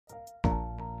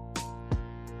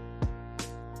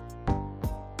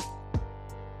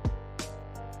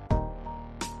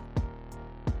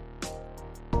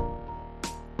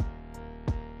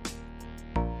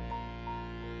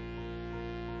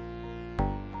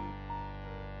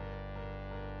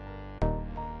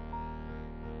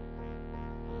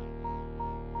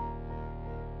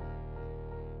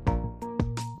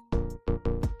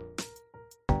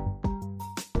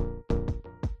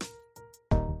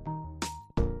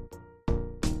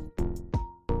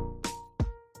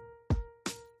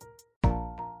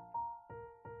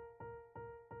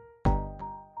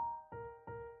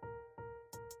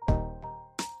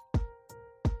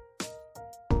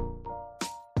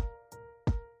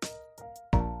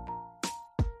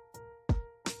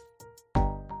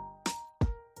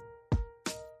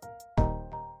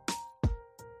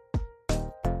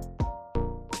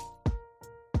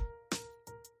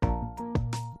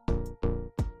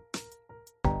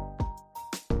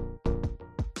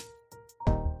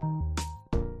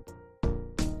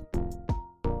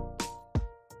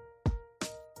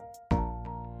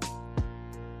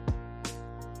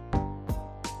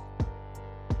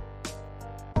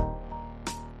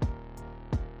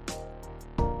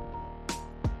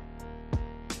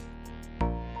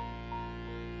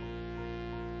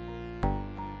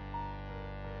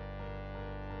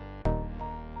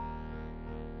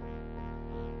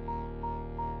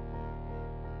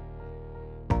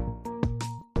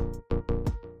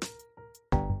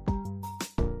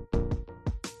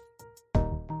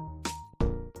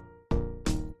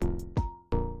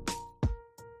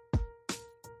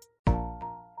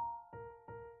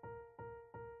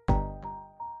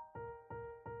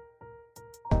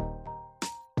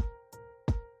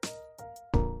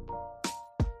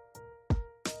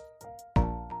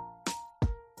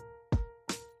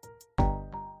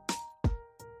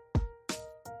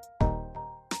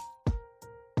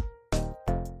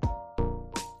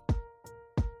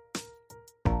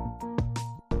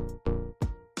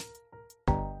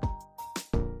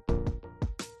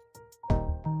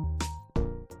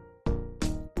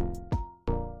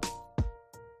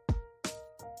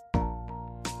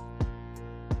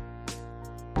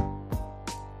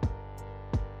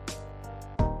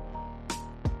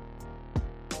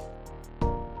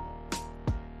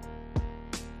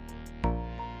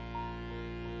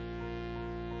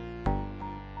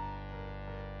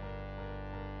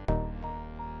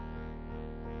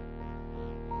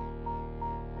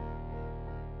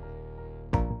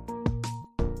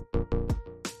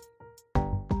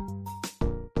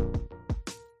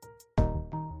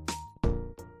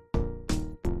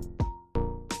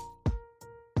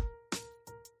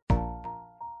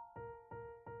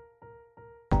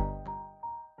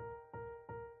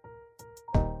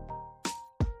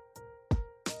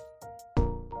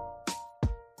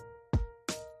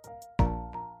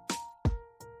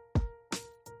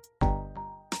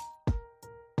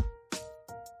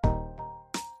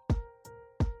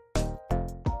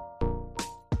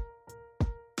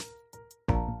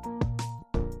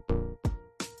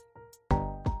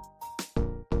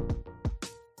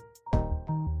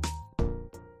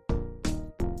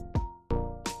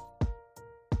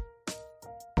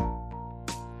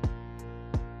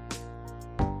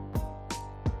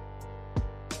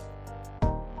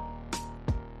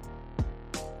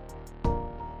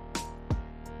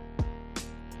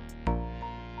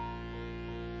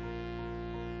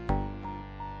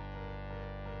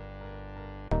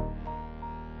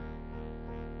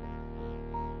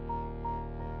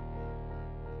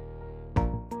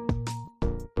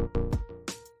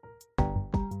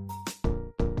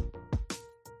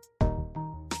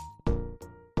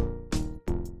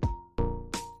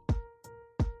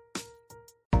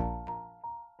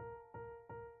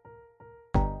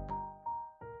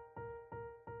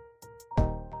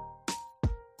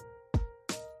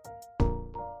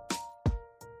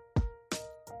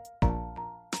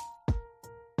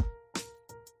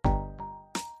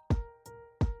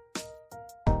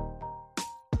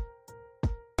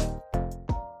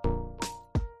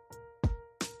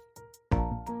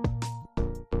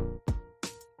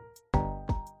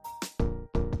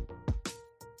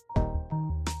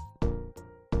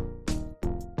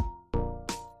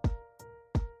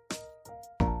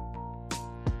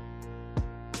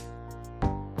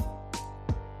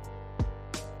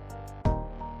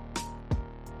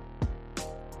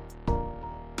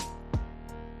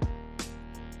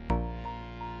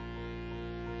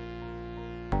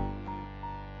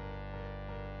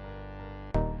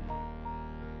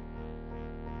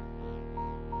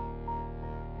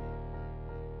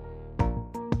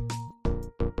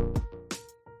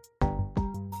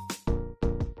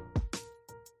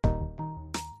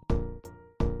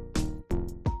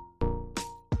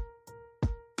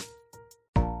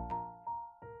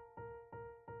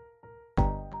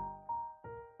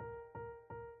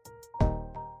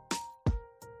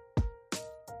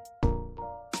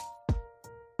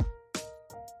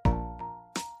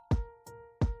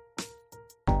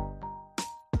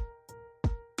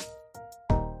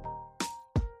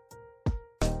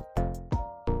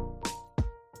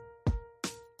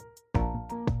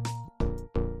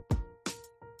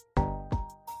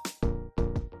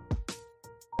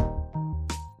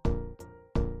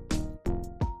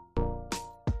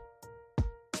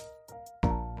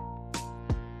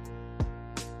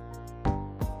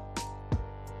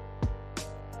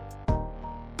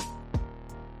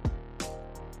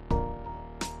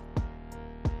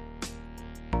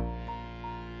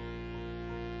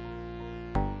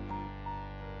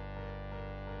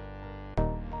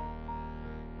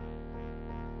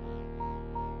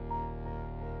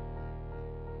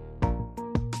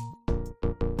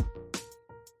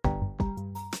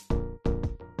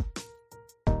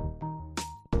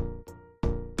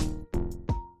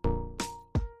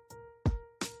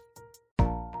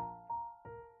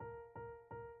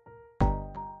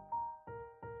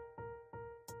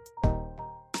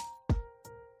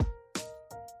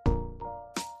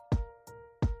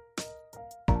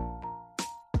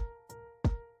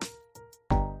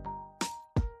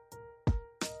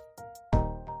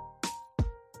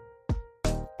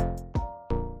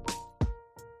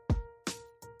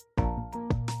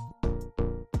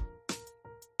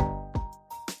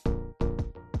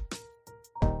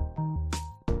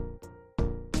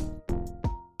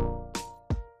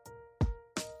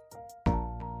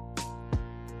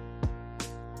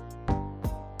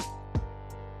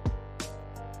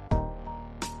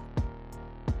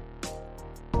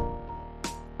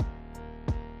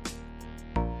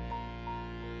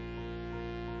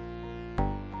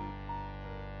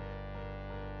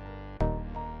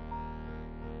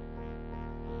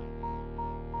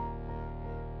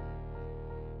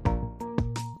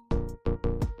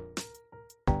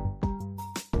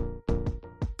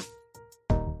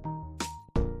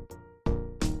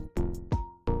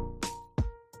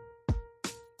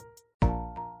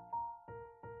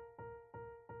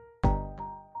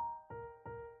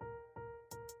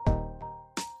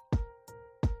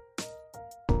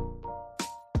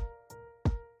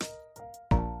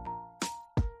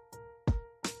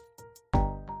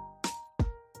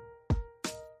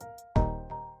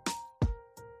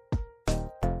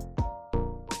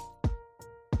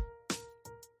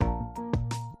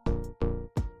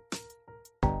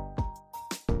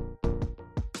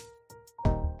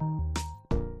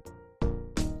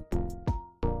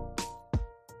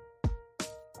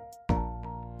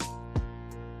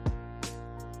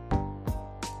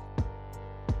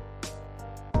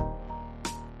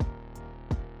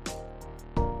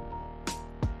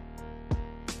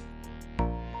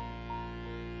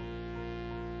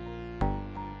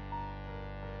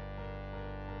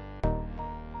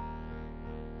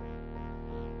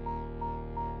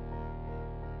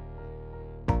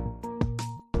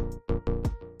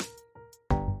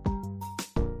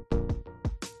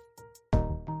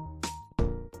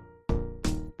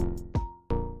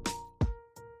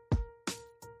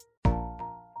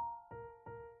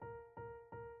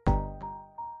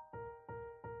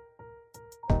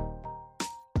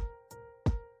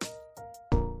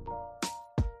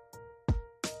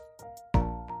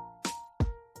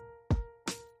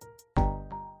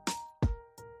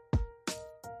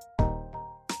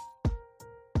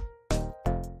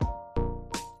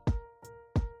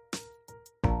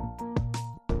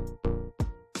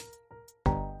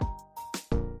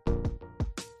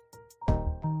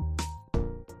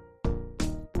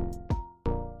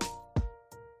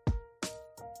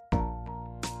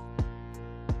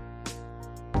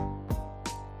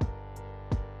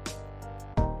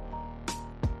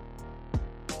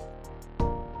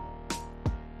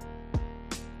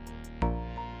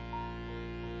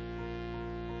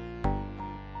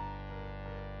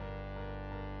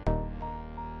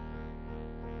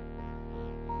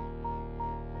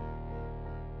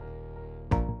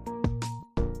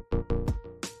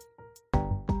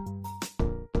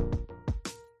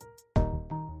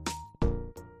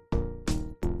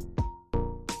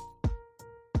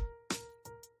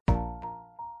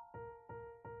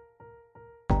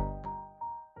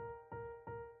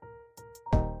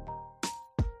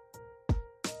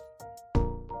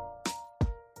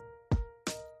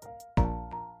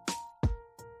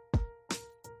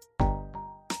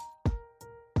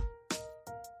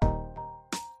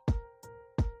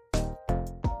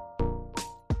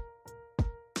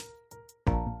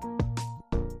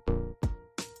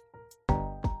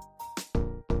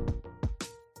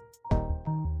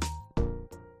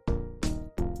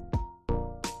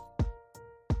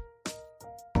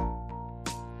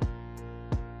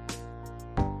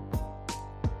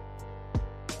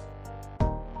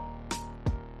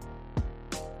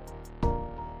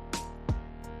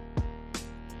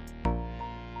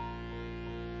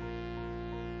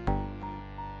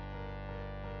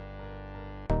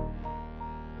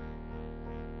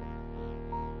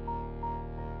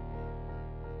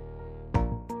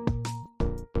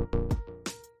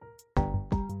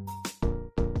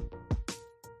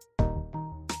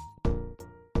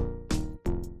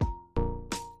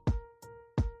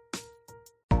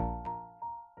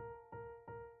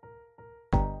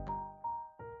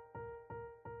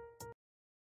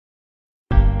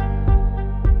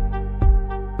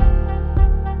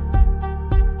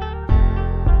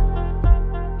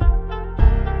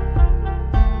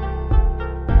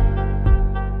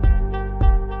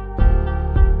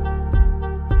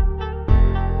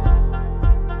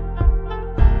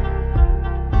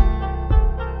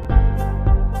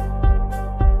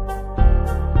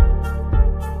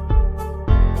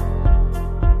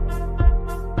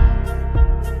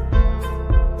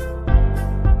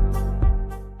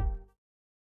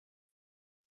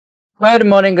Good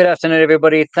morning, good afternoon,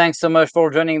 everybody. Thanks so much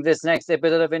for joining this next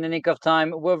episode of In the Nick of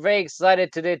Time. We're very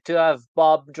excited today to have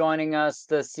Bob joining us,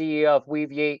 the CEO of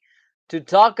Weaviate, to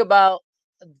talk about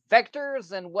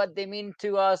vectors and what they mean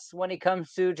to us when it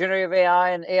comes to generative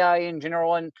AI and AI in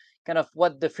general, and kind of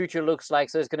what the future looks like.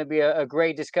 So it's going to be a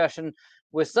great discussion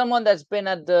with someone that's been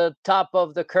at the top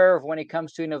of the curve when it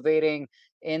comes to innovating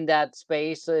in that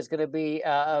space. So it's going to be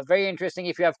very interesting.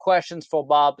 If you have questions for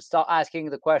Bob, start asking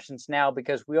the questions now,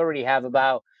 because we already have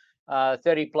about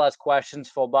 30 plus questions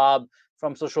for Bob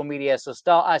from social media. So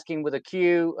start asking with a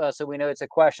Q, so we know it's a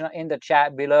question in the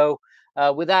chat below.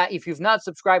 With that, if you've not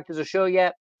subscribed to the show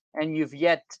yet and you've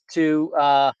yet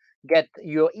to get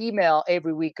your email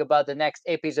every week about the next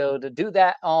episode, do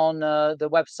that on the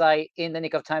website in the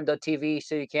nicoftime.tv,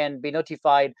 so you can be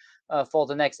notified for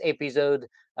the next episode.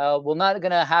 We're not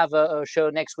going to have a show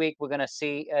next week. We're going to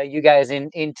see you guys in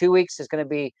 2 weeks. It's going to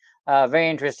be a very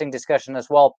interesting discussion as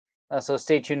well. So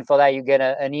stay tuned for that. You get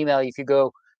an email if you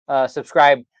go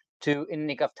subscribe to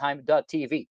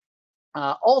innicofTime.tv.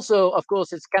 Also, of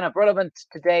course, it's kind of relevant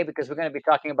today because we're going to be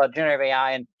talking about generative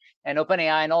AI and open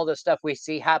AI and all the stuff we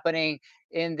see happening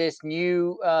in this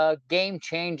new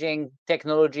game-changing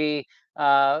technology,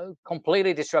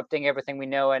 completely disrupting everything we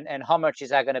know. And how much is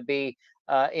that going to be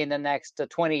in the next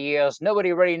 20 years?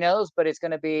 Nobody really knows, but it's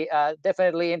going to be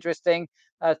definitely interesting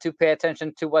to pay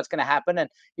attention to what's going to happen. And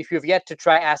if you've yet to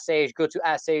try Ask Sage, go to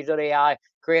AskSage.ai,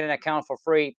 create an account for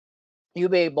free. You'll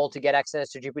be able to get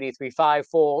access to GPT 3.5,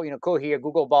 4, Cohere,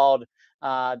 Google Bard,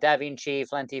 DaVinci,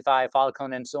 Flentify,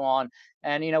 Falcon, and so on.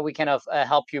 And, we kind of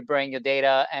help you bring your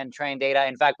data and train data.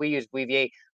 In fact, we use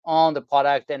Weaviate on the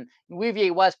product. And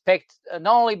Weaviate was picked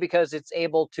not only because it's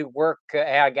able to work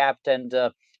air-gapped and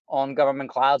on government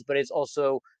clouds, but it's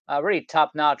also really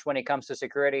top-notch when it comes to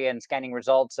security and scanning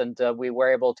results. And we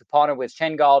were able to partner with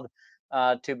ChainGuard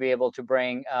to be able to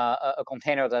bring a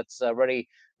container that's really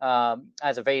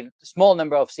has a very small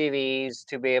number of CVEs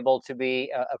to be able to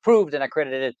be approved and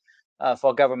accredited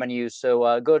for government use.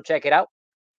 So go check it out.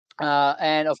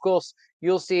 And of course,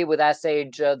 you'll see with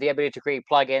Sage the ability to create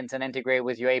plugins and integrate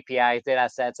with your APIs, data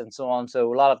sets, and so on.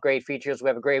 So a lot of great features. We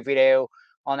have a great video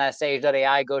on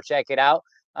sage.ai. Go check it out.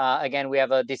 Again, we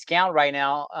have a discount right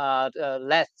now.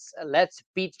 Let's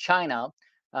beat China,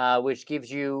 which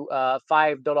gives you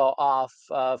 $5 off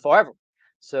forever.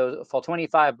 So for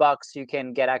 $25, you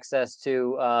can get access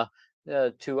to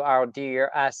our dear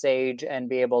Sage and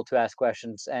be able to ask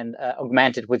questions and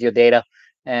augment it with your data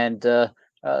and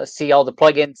see all the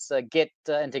plugins, Git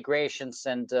integrations,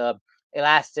 and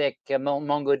Elastic,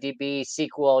 MongoDB,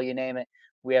 SQL, you name it.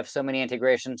 We have so many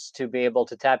integrations to be able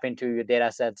to tap into your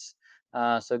data sets.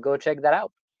 So go check that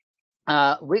out.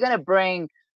 We're going to bring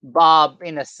Bob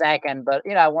in a second, but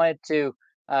I wanted to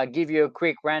give you a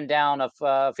quick rundown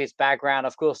of his background.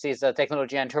 Of course, he's a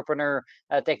technology entrepreneur,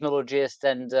 a technologist,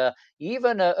 and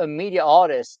even a media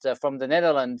artist from the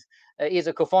Netherlands. He's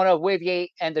a co-founder of Weaviate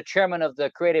and the chairman of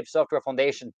the Creative Software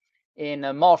Foundation. In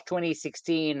March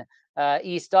 2016,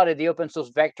 he started the open source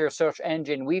vector search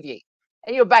engine Weaviate.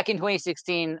 And back in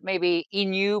 2016, maybe he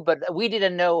knew, but we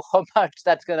didn't know how much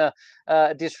that's gonna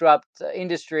disrupt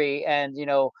industry. And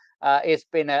it's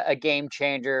been a game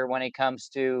changer when it comes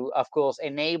to, of course,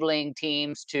 enabling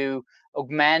teams to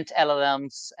augment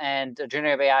LLMs and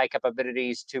generative AI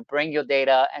capabilities to bring your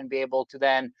data and be able to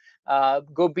then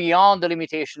go beyond the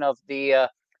limitation of the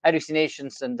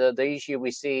hallucinations and the issue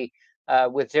we see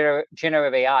with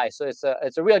generative AI. So it's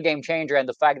a real game changer. And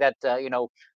the fact that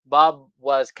Bob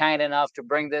was kind enough to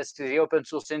bring this to the open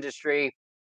source industry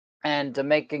and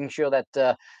making sure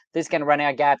that this can run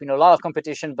air gap. A lot of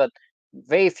competition, but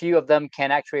very few of them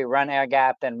can actually run air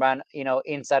gap and run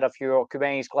inside of your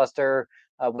Kubernetes cluster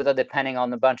without depending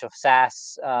on a bunch of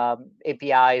SaaS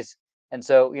APIs. And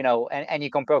so and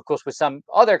you compare, of course, with some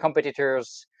other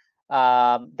competitors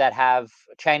that have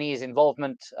Chinese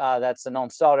involvement. That's a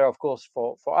non-starter, of course,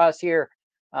 for us here.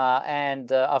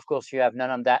 And of course, you have none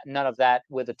of that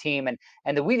with the team.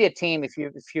 And the Weaviate team, if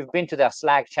you've been to their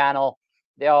Slack channel,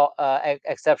 they are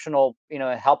exceptional.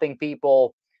 Helping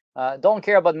people. Don't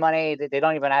care about money. They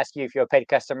don't even ask you if you're a paid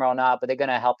customer or not, but they're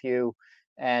gonna help you.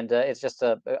 And it's just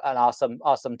an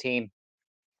awesome team.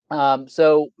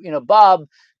 So Bob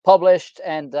published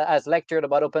and has lectured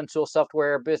about open source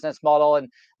software business model and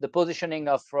the positioning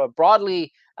of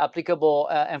broadly applicable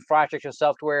infrastructure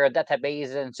software,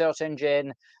 database, and search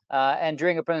engine. And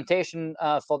during a presentation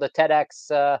for the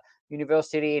TEDx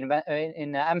University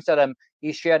in Amsterdam,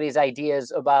 he shared his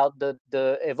ideas about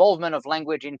the evolvement of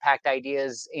language impact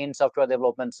ideas in software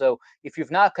development. So if you've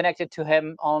not connected to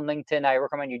him on LinkedIn, I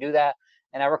recommend you do that.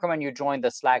 And I recommend you join the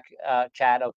Slack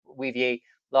chat of Weaviate.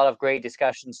 a lot of great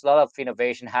discussions, a lot of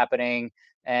innovation happening,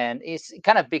 and it's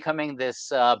kind of becoming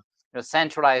this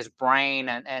centralized brain,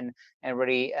 and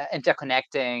really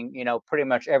interconnecting pretty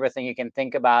much everything you can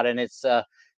think about. And it's going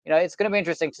to be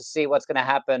interesting to see what's going to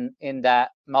happen in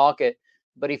that market.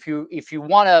 But if you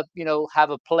want to have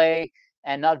a play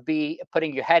and not be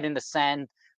putting your head in the sand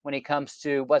when it comes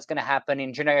to what's going to happen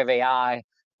in generative AI,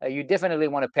 you definitely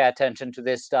want to pay attention to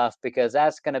this stuff, because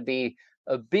that's going to be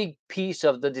a big piece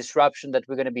of the disruption that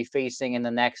we're going to be facing in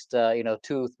the next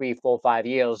 2, 3, 4, 5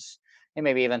 years, and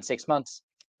maybe even 6 months.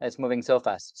 It's moving so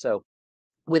fast. So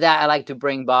with that, I like to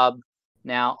bring Bob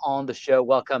now on the show.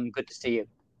 Welcome. Good to see you.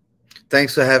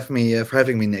 Thanks for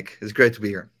having me, Nick. It's great to be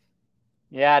here.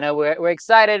 Yeah, no, we're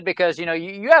excited because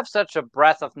you have such a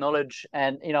breadth of knowledge,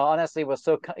 and honestly,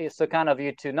 it's so kind of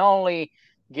you to not only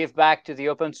give back to the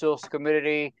open source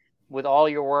community with all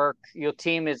your work. Your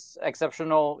team is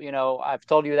exceptional. I've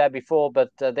told you that before, but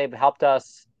they've helped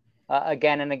us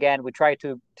again and again. We try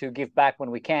to give back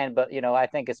when we can, but I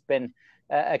think it's been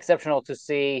exceptional to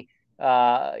see.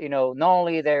 Not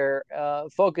only their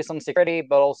focus on security,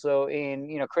 but also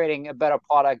in creating a better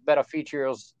product, better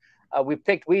features. We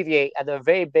picked Weaviate at the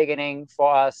very beginning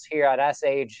for us here at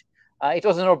SH. It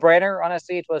was a no-brainer,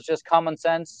 honestly. It was just common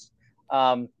sense.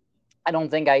 I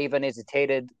don't think I even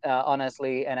hesitated,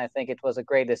 honestly, and I think it was a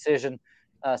great decision.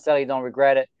 Certainly don't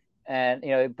regret it. And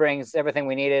it brings everything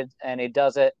we needed, and it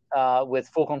does it with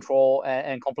full control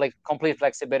and complete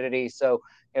flexibility. So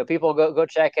people go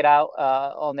check it out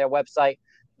on their website.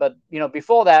 But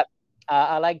before that,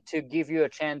 I like to give you a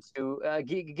chance to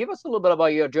give us a little bit about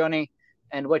your journey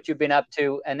and what you've been up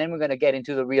to, and then we're going to get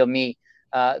into the real meat.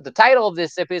 The title of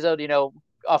this episode,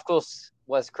 of course,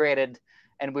 was created,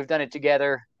 and we've done it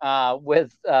together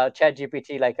with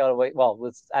ChatGPT, like always. Well,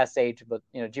 with SH, but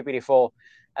GPT-4,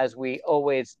 as we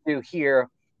always do here.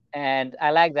 And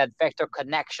I like that vector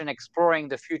connection, exploring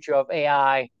the future of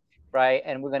AI, right?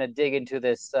 And we're going to dig into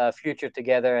this future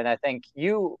together. And I think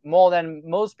you, more than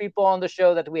most people on the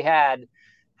show that we had,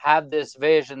 have this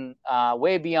vision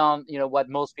way beyond what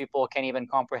most people can even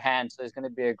comprehend. So it's going to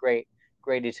be a great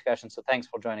discussion. So thanks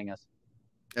for joining us.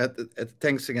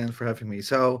 Thanks again for having me.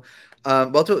 So,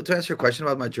 well, to answer your question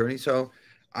about my journey, so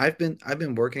I've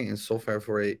been working in software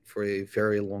for a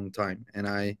very long time, and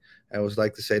I always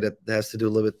like to say that that has to do a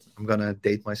little bit. I'm gonna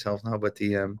date myself now, but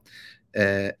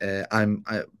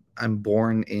I'm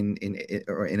born in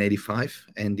 '85,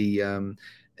 and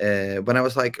when I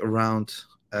was like around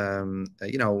when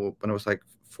I was like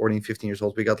 14, 15 years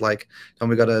old, we got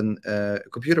a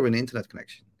computer with an internet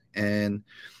connection, and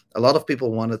a lot of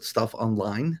people wanted stuff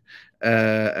online,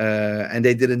 and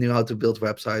they didn't know how to build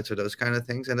websites or those kind of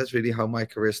things, and that's really how my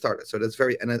career started. So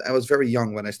I was very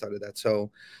young when I started that.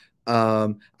 So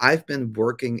I've been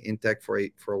working in tech for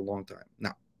a long time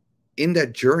now. In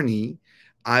that journey,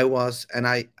 I'm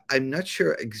not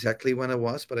sure exactly when it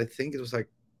was, but I think it was like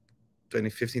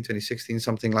 2015, 2016,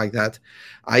 something like that.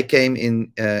 I came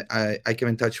in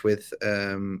touch with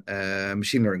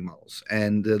machine learning models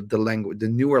and the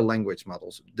newer language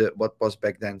models, what was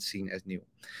back then seen as new.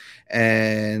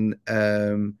 And at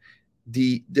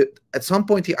some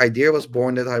point the idea was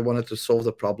born that I wanted to solve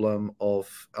the problem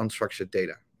of unstructured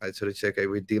data. Right? So it's okay,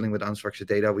 we're dealing with unstructured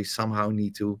data. We somehow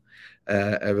need to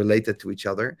relate it to each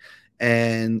other.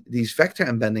 And these vector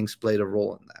embeddings played a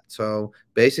role in that. So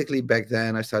basically, back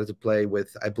then I started to play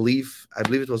with, I believe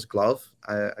it was Glove.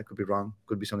 I could be wrong,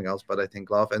 could be something else, but I think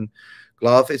Glove. And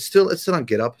Glove, it's still on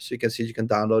GitHub, so you can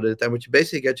download it. And what you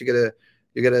basically get, you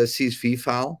get a CSV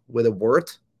file with a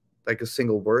word, like a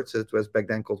single word. So it was back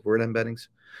then called word embeddings,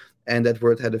 and that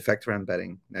word had a vector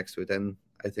embedding next to it. And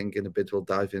I think in a bit we'll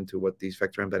dive into what these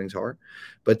vector embeddings are.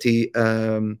 But the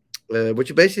what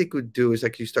you basically could do is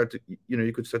like you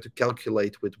could start to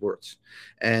calculate with words,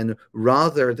 and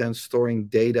rather than storing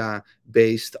data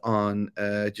based on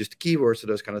just keywords or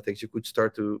those kind of things, you could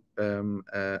start to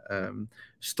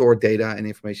store data and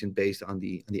information based on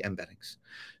the embeddings.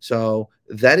 So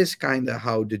that is kind of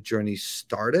how the journey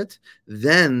started.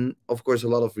 Then, of course, a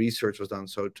lot of research was done.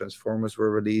 So transformers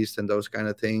were released and those kind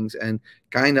of things, and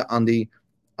kind of on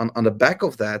the back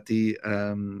of that, the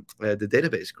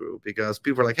database grew, because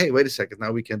people were like, "Hey, wait a second!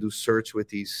 Now we can do search with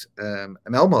these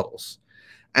ML models,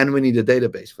 and we need a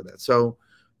database for that." So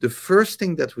the first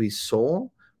thing that we saw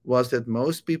was that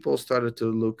most people started to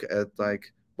look at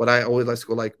like what I always like to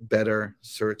call like better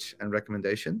search and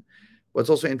recommendation.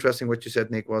 What's also interesting, what you said,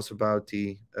 Nick, was about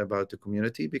the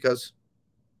community, because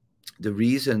the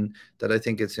reason that I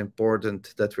think it's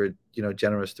important that we're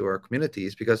generous to our community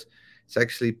is because it's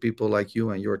actually people like you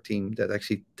and your team that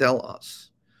actually tell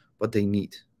us what they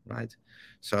need. right?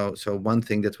 So one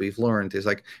thing that we've learned is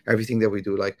like everything that we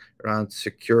do, like around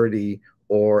security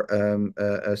or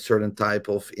a certain type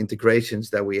of integrations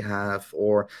that we have,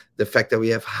 or the fact that we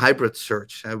have hybrid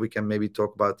search. We can maybe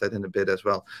talk about that in a bit as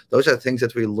well. Those are things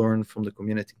that we learn from the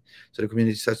community. So the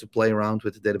community starts to play around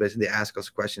with the database and they ask us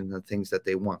questions and things that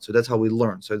they want. So that's how we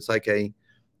learn. So it's like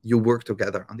you work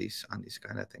together on these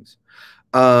kind of things.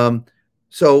 Um,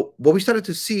 so what we started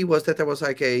to see was that there was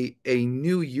like a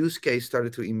new use case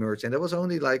started to emerge, and that was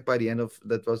only like by the end of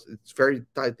that was it's very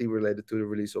tightly related to the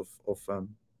release of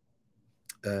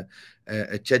uh,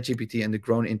 ChatGPT and the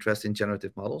growing interest in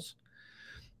generative models.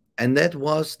 And that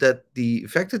was that the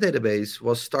vector database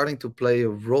was starting to play a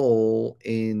role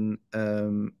in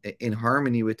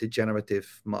harmony with the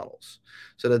generative models.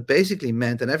 So that basically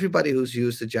meant, and everybody who's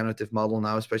used a generative model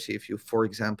now, especially if you, for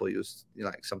example, use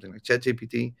like something like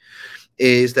ChatGPT,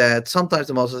 is that sometimes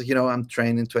the model says, I'm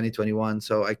trained in 2021,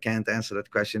 so I can't answer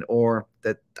that question, or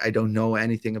that I don't know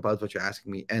anything about what you're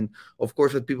asking me. And of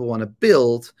course, what people want to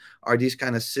build are these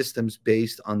kind of systems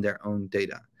based on their own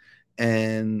data.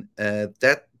 And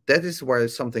that is where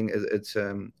it's something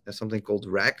called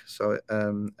RAG. So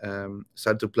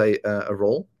started to play a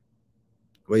role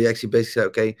where you actually basically say,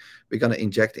 okay, we're going to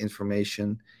inject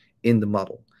information in the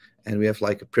model. And we have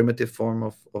like a primitive form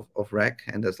of RAG,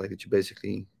 and that's like that you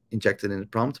basically inject it in the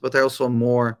prompt. But there are also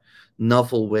more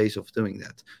novel ways of doing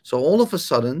that. So all of a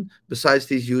sudden, besides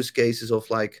these use cases of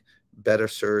like better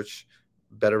search,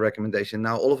 better recommendation,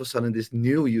 now all of a sudden this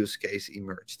new use case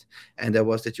emerged, and that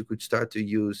was that you could start to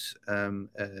use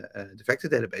the vector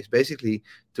database basically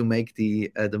to make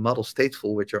the model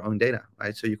stateful with your own data,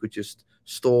 right? So you could just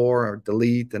store or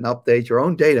delete and update your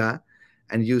own data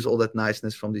and use all that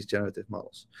niceness from these generative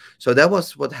models. So that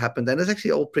was what happened, and that's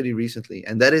actually all pretty recently,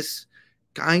 and that is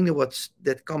kind of what's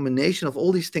that combination of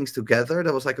all these things together.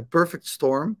 That was like a perfect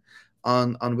storm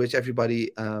on which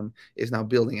everybody is now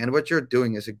building. And what you're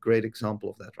doing is a great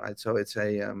example of that, right? So it's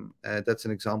that's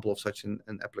an example of such an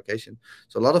application.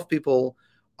 So a lot of people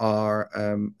are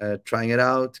trying it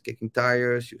out, kicking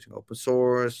tires, using open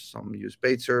source. Some use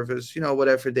paid service,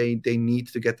 whatever they need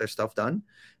to get their stuff done.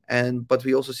 And but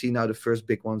we also see now the first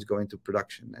big ones going to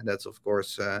production, and that's of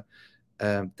course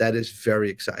that is very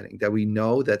exciting. That we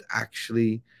know that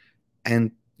actually,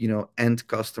 and end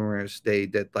customers, they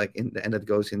that like in the end that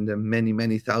goes in the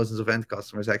many thousands of end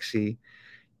customers actually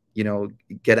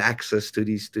get access to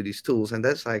these tools, and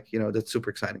that's like that's super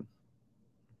exciting.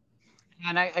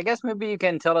 And I guess maybe you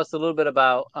can tell us a little bit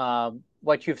about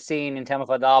what you've seen in terms of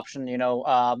adoption.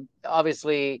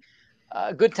 Obviously,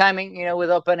 good timing. With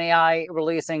OpenAI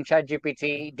releasing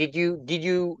ChatGPT, did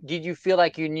you feel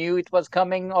like you knew it was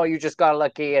coming, or you just got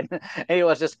lucky and it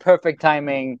was just perfect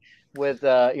timing with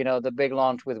the big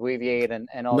launch with Weaviate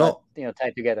and all that No,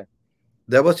 tied together?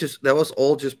 that was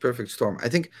all just perfect storm. I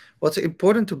think what's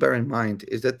important to bear in mind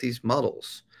is that these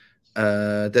models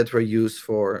that were used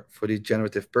for these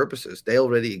generative purposes, they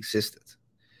already existed.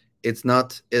 It's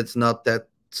not that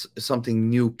something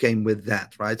new came with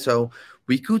that, right? So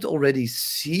we could already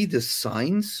see the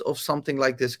signs of something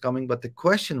like this coming, but the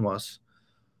question was,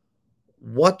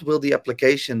 what will the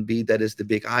application be that is the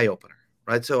big eye opener,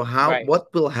 right? So Right,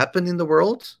 what will happen in the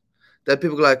world that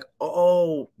people are like,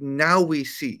 oh, now we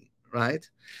see, right?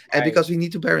 And right. because we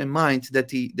need to bear in mind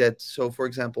that so for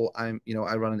example, I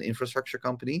run an infrastructure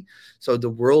company. So the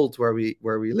world where we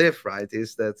live, right,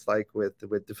 is that's like with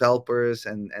developers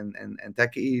and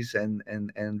techies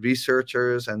and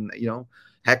researchers and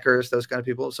hackers, those kind of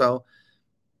people. So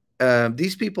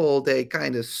these people, they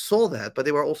kind of saw that, but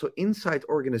they were also inside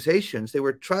organizations. They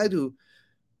were trying to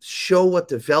show what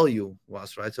the value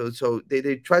was, right? So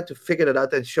they tried to figure that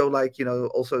out and show, like,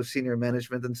 also senior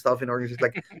management and stuff in organizations,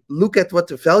 like, look at what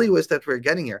the value is that we're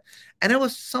getting here. And it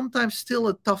was sometimes still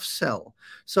a tough sell.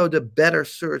 So the better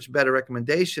search, better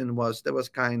recommendation was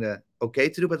kind of okay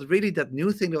to do, but really that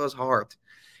new thing that was hard.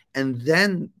 And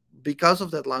then because of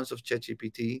that launch of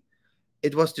ChatGPT,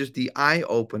 it was just the eye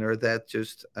opener that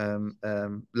just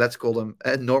let's call them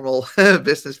normal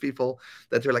business people,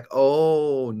 that were like,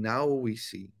 oh, now we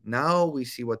see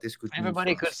what this could mean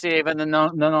Everybody for could us. see, even the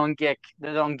non-geek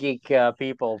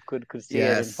people could see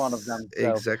it in front of Yes, them.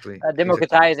 So exactly,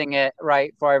 democratizing it,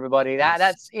 right, for everybody. yes,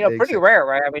 That's pretty exactly. rare,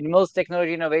 right? I mean, most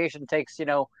technology innovation takes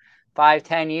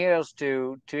 5-10 years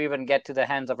to even get to the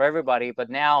hands of everybody.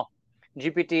 But now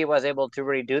GPT was able to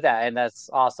really do that, and that's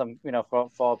awesome. For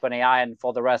OpenAI and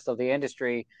for the rest of the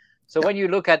industry. So Yeah. when you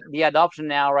look at the adoption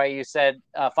now, right? You said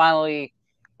finally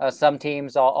some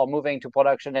teams are moving to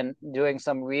production and doing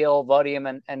some real volume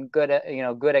and good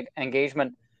good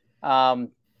engagement.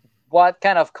 What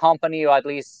kind of company, or at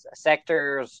least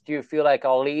sectors, do you feel like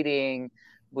are leading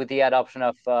with the adoption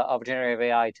of generative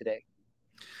AI today?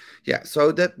 Yeah,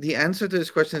 so that the answer to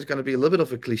this question is going to be a little bit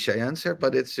of a cliche answer,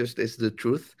 but it's the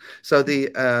truth. So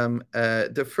the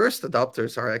first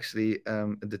adopters are actually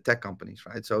the tech companies,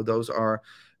 right? So those are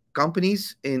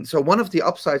companies in. So one of the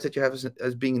upsides that you have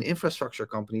as being an infrastructure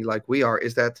company like we are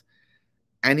is that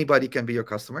anybody can be your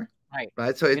customer, Right.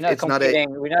 right? So it's not a.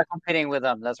 We're not competing with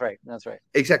them. That's right. That's right.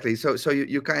 Exactly. So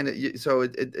you kind of so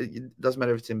it doesn't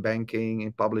matter if it's in banking,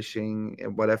 in publishing,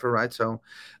 and whatever, right? So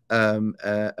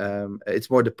it's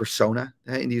more the persona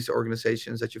in these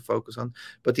organizations that you focus on.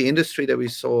 But the industry that we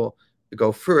saw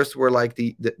go first were like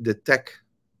the tech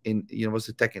in was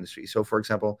the tech industry. So for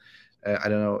example, I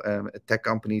don't know, tech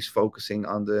companies focusing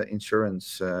on the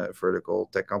insurance vertical,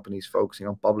 tech companies focusing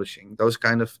on publishing, those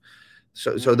kind of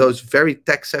so those very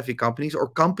tech savvy companies or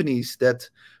companies that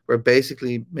were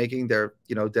basically making their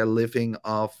living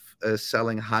off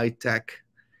selling high tech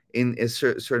in a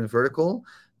certain vertical.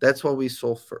 That's what we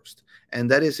saw first, and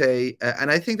that is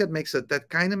and I think that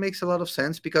kind of makes a lot of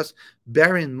sense, because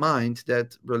bear in mind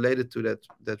that related to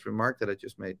that remark that I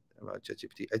just made about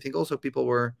ChatGPT, I think also people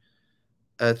were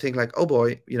think like, oh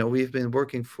boy, we've been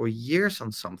working for years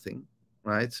on something,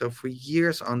 right? So for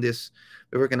years on this,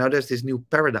 we're working now. There's this new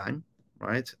paradigm,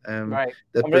 right? Right.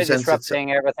 That Completely presents itself.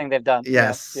 disrupting everything they've done. Yeah.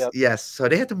 Yes, Yeah. yes. So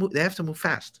they have to move. They have to move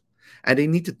fast, and they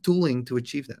need the tooling to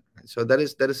achieve that. Right? So that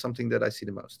is something that I see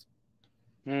the most.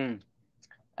 Mm.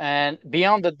 And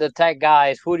beyond the tech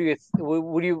guys, who do you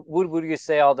would you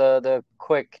say are the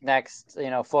quick next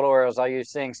followers? Are you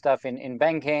seeing stuff in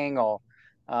banking or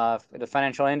the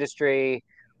financial industry?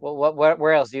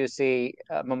 Where else do you see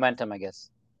momentum? I guess.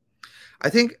 I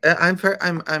think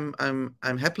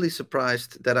I'm happily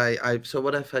surprised that so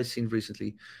what have I seen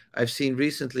recently? I've seen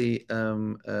recently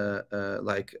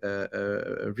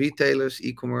retailers,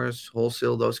 e-commerce,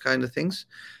 wholesale, those kind of things.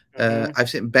 I've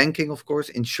seen banking, of course,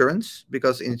 insurance,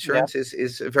 because Yeah. insurance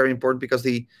is very important, because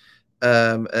the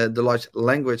large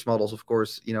language models, of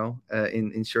course,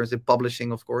 in insurance, in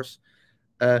publishing, of course.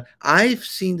 I've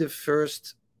seen the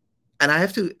first, and I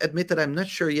have to admit that I'm not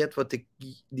sure yet what the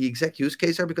exact use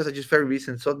case are, because I just very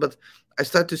recently saw it, but I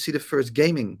start to see the first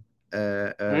gaming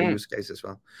use case as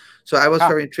well. So I was Huh.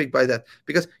 very intrigued by that,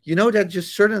 because there are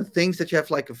just certain things that you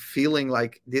have like a feeling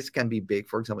like this can be big,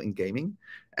 for example, in gaming,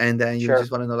 and then you Sure.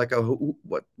 just want to know like, oh,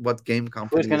 what game Who's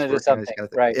company going is to do working on this something? kind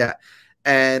of thing. Right. Yeah.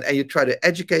 And you try to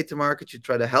educate the market, you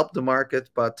try to help the market,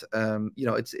 but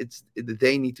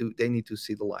they need to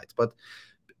see the light. But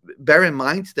bear in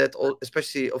mind that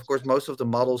especially, of course, most of the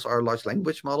models are large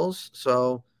language models.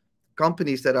 So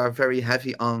companies that are very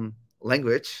heavy on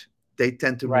language, they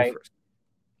tend to move Right. first.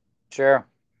 Sure.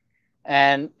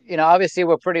 And obviously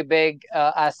we're pretty big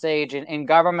as Sage in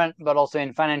government, but also in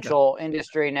Yeah. financial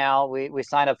industry now. We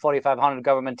signed up 4,500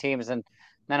 government teams and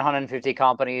 950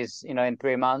 companies, in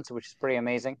 3 months, which is pretty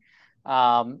amazing.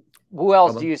 Who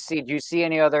else Well do done. you see? Do you see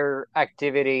any other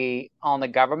activity on the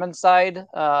government side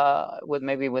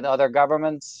with other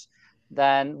governments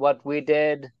than what we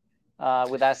did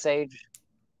with Sage?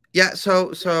 Yeah,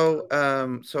 so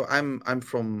I'm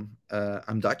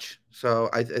Dutch, so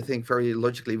I think very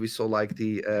logically we saw like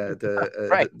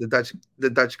Right.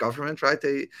 the Dutch government, right?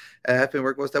 They have been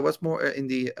working. That was more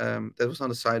that was on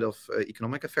the side of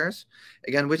economic affairs,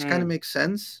 again, which kind of Mm, makes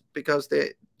sense, because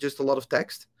they just a lot of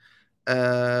text.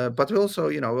 But we also,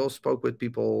 we all spoke with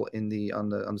people on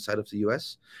the side of the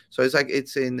US. So it's like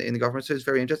it's in the government. So it's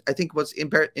very interesting. I think what's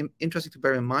interesting to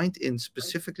bear in mind, in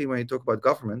specifically when you talk about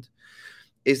government,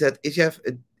 is that if you have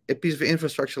a piece of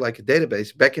infrastructure like a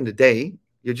database, back in the day,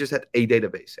 you just had a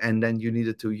database, and then you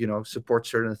needed to support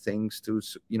certain things to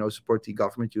support the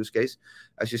government use case,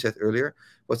 as you said earlier.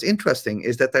 What's interesting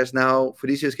is that there's now, for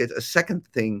these use cases, a second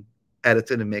thing added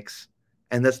to the mix,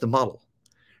 and that's the model.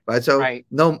 Right, so right.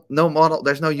 no model.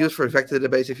 There's no use for a vector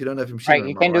database if you don't have a machine Right. learning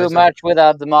You model, can do right? So much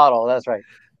without the model. That's right.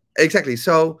 exactly.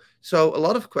 So a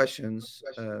lot of questions,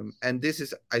 and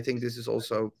I think this is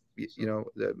also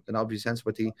an obvious answer,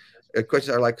 but the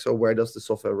questions are like, so where does the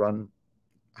software run?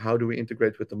 How do we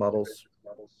integrate with the models?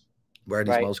 Where are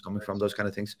these Right. models coming from? Those kind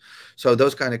of things. So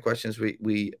those kind of questions we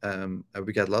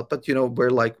get a lot, but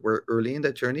we're early in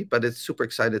that journey, but it's super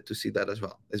excited to see that as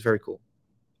well. It's very cool.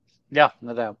 Yeah,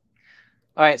 no doubt.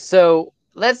 All right, so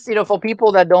let's, for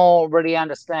people that don't really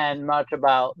understand much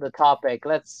about the topic,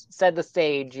 let's set the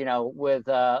stage, with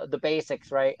the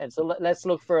basics, right? And so let's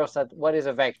look first at what is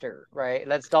a vector, right?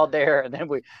 Let's start there, and then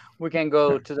we can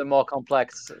go to the more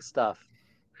complex stuff.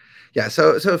 Yeah,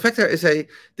 so a vector is the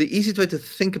easiest way to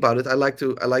think about it. I like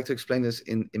to explain this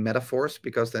in metaphors,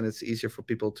 because then it's easier for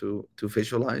people to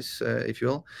visualize, if you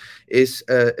will, is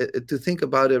to think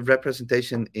about a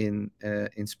representation in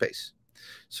space.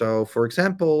 So, for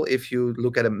example, if you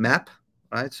look at a map,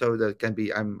 right? So that can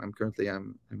be. I'm currently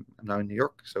I'm now in New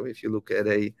York. So if you look at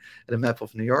a map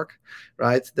of New York,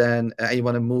 right, then you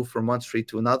want to move from one street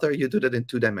to another, you do that in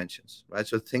 2 dimensions, right?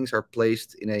 So things are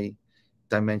placed in a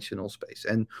dimensional space.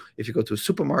 And if you go to a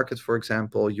supermarket, for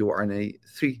example, you are in a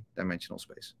 3 dimensional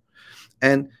space.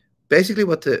 And basically,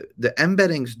 what the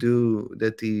embeddings do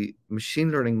that the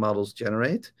machine learning models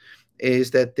generate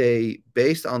is that they,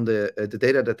 based on the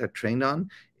data that they're trained on,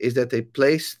 is that they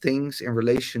place things in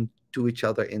relation to each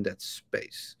other in that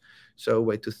space. So a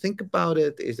way to think about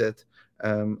it is that,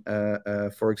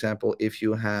 for example, if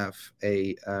you have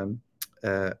a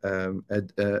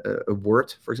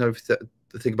word, for example, if you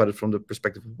to think about it from the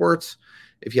perspective of words,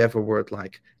 if you have a word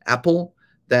like apple,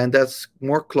 then that's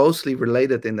more closely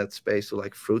related in that space to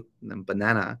like fruit and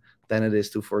banana than it is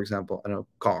to, for example, I don't know,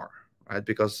 car, right?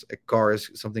 Because a car is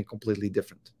something completely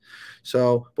different.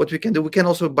 So what we can do, we can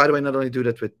also, by the way, not only do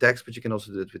that with text, but you can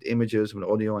also do it with images, with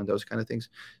audio, and those kind of things.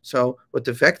 So what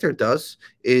the vector does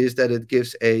is that it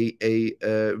gives a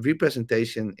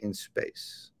representation in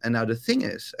space. And now the thing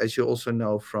is, as you also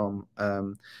know from,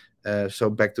 so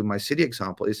back to my city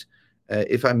example, is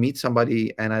if I meet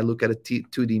somebody and I look at a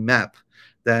 2D map,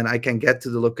 then I can get to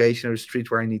the location or the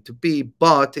street where I need to be.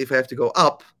 But if I have to go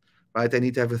up, right, I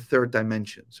need to have a third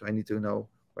dimension. So I need to know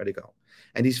where to go.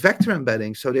 And these vector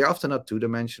embeddings, so they're often not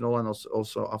two-dimensional, and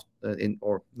also often in,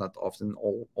 or not often,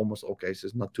 almost all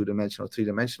cases, not two-dimensional,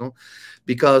 three-dimensional,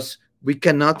 because we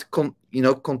cannot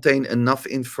contain enough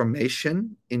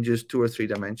information in just 2 or 3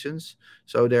 dimensions.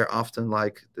 So they're often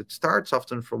like, it starts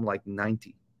often from like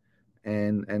 90.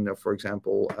 And for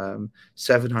example,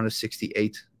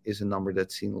 768 is a number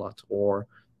that's seen a lot, or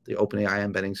the OpenAI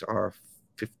embeddings are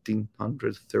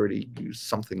 1530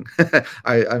 something.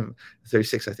 I'm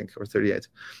 36, I think, or 38.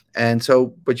 And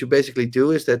so what you basically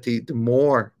do is that the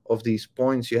more of these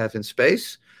points you have in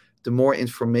space, the more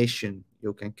information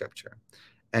you can capture.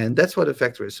 And that's what a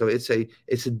vector is. So it's a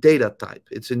data type.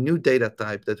 It's a new data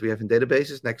type that we have in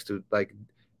databases next to like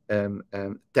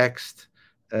text,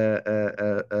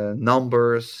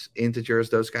 numbers, integers,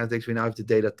 those kind of things. We now have the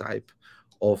data type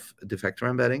of the vector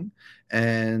embedding,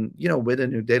 and with a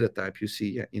new data type, you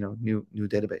see new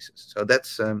databases. So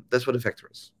that's what a vector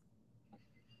is.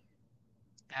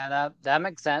 Yeah, that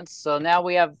makes sense. So now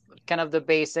we have kind of the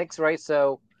basics, right?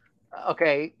 So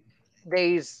okay,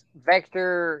 these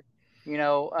vector,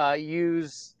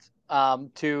 used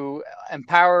to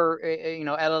empower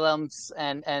LLMs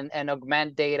and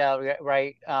augment data,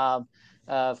 right,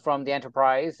 from the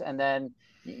enterprise. And then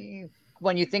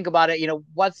when you think about it,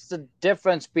 what's the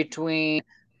difference between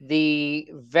the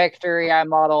vector AI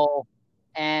model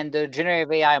and the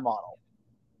generative AI model?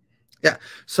 Yeah.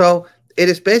 So it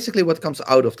is basically what comes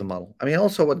out of the model. I mean,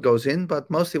 also what goes in,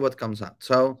 but mostly what comes out.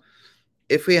 So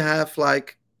if we have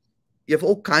like, you have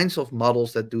all kinds of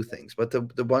models that do things, but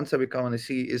the ones that we commonly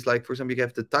see is like, for example, you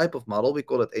have the type of model, we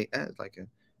call it like a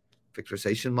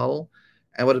vectorization model.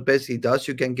 And what it basically does,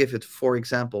 you can give it, for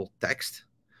example, text,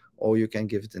 or you can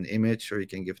give it an image, or you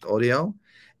can give it audio,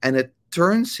 and it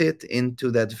turns it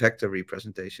into that vector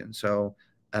representation. So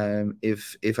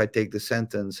if I take the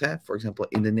sentence, for example,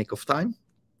 in the nick of time,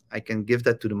 I can give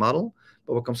that to the model,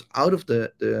 but what comes out of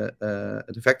the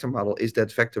vector model is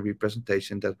that vector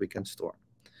representation that we can store.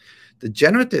 The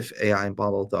generative AI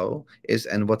model, though, is,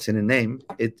 and what's in the name,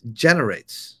 it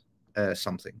generates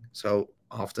something. So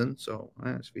often,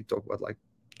 as we talk about like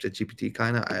ChatGPT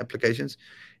kind of applications,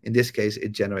 in this case,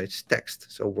 it generates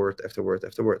text. So word after word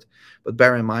after word. But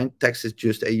bear in mind, text is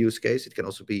just a use case. It can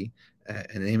also be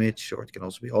an image, or it can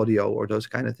also be audio, or those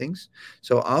kind of things.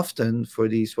 So often for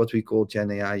these, what we call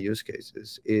Gen AI use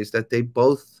cases, is that they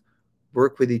both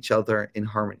work with each other in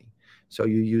harmony. So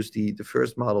you use the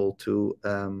first model to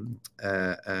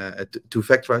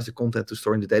vectorize the content to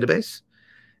store in the database,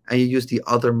 and you use the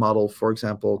other model, for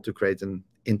example, to create an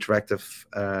interactive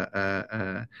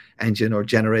engine or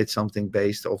generate something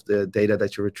based off the data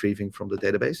that you're retrieving from the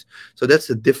database. So that's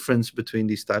the difference between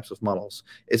these types of models.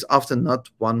 It's often not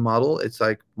one model; it's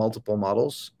like multiple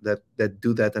models that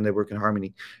do that, and they work in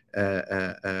harmony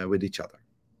with each other.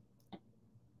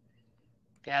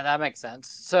 Yeah, that makes sense.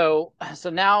 So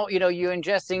now you're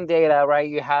ingesting data, right?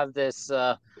 You have this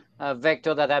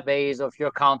vector database of your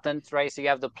content, right? So you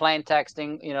have the plain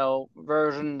texting,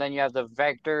 version. Then you have the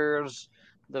vectors.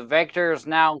 The vectors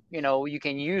now, you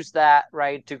can use that,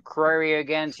 right, to query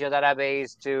against your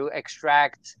database to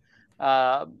extract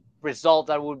uh, result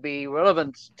that would be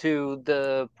relevant to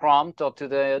the prompt or to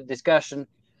the discussion,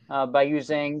 by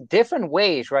using different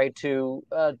ways, right, to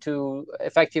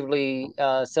effectively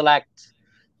select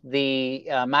the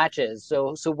matches.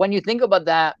 So when you think about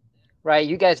that, right?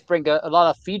 You guys bring a lot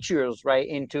of features, right,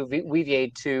 into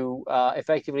Weaviate to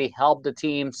effectively help the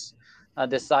teams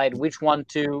decide which one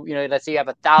to, let's say you have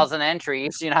 1,000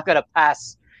 entries, you're not going to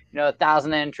pass,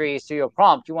 1,000 entries to your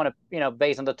prompt. You want to,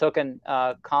 based on the token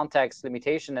context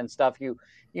limitation and stuff, you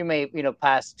may,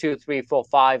 pass two, three, four,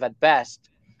 five at best.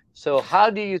 So how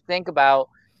do you think about,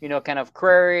 kind of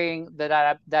querying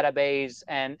the database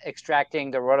and extracting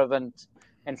the relevant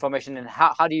information, and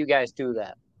how do you guys do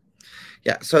that?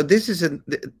 Yeah, so this is an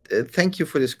thank you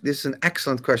for this. This is an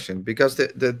excellent question, because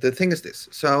the thing is this.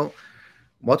 So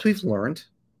what we've learned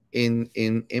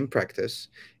in practice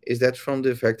is that from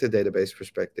the vector database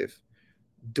perspective,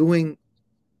 doing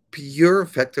pure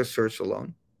vector search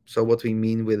alone. So what we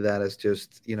mean with that is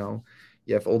just, you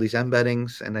have all these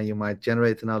embeddings, and then you might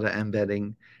generate another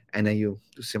embedding, and then you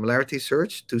do similarity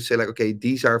search to say like, okay,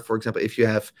 these are, for example, if you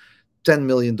have 10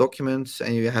 million documents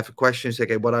and you have a question, say,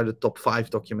 okay, what are the top 5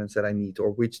 documents that I need,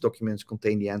 or which documents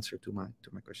contain the answer to my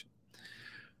question?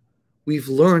 We've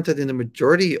learned that in the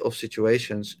majority of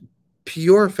situations,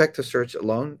 pure vector search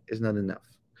alone is not enough.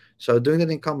 So doing that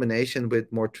in combination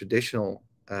with more traditional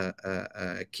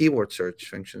keyword search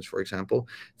functions, for example,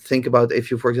 think about if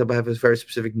you, for example, have a very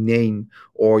specific name,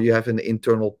 or you have an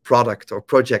internal product or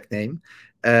project name,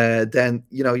 then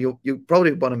you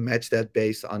probably want to match that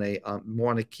based on a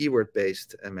more on a keyword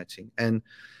based matching, and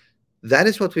that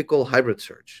is what we call hybrid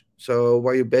search. So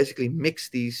where you basically mix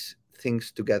these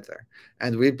things together,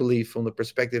 and we believe from the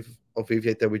perspective of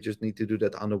Weaviate that we just need to do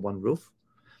that under one roof.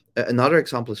 Another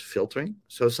example is filtering.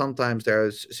 So sometimes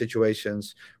there's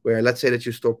situations where, let's say that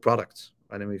you store products,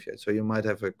 right, in Weaviate. So you might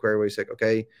have a query where you say,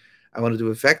 okay, I want to do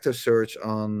a vector search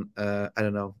on, I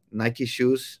don't know, Nike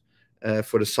shoes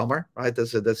for the summer, right?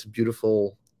 That's a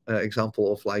beautiful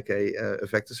example of like a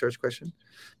vector search question.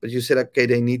 But you said, okay,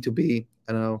 they need to be,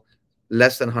 I don't know,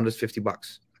 less than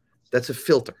 $150. That's a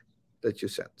filter that you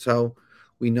set. So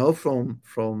we know from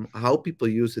how people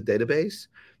use the database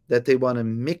that they want to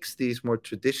mix these more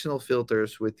traditional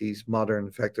filters with these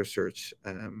modern vector search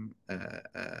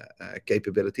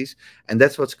capabilities, and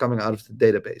that's what's coming out of the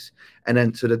database. And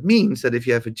then, so that means that if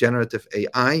you have a generative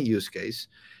AI use case,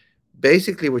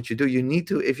 basically what you do, you need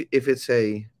to, if it's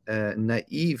a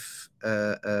naive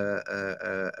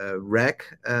rag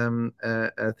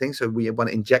thing, so we want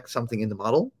to inject something in the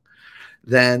model,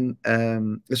 then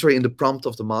sorry, in the prompt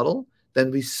of the model, then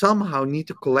we somehow need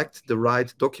to collect the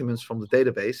right documents from the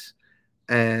database,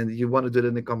 and you want to do it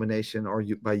in a combination or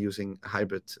by using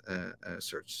hybrid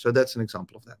search. So that's an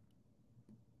example of that.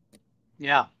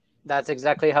 Yeah, that's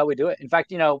exactly how we do it. In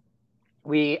fact,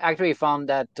 we actually found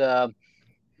that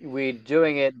we're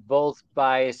doing it both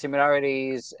by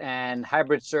similarities and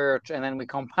hybrid search, and then we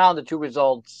compound the two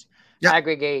results, Yeah.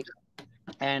 aggregate,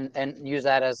 and use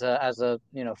that as a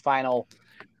final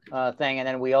thing. And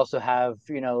then we also have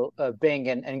Bing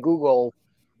and Google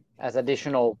as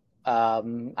additional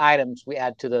items we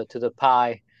add to the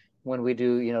pie when we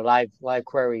do live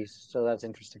queries. So that's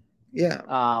interesting. Yeah.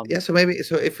 Um, Yeah. So maybe,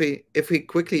 so if we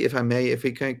quickly, if I may, if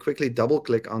we can quickly double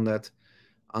click on that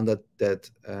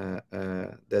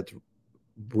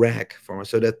RAG format.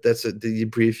 So the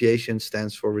abbreviation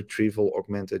stands for retrieval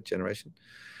augmented generation.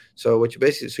 So what you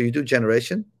basically, so you do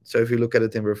generation. So if you look at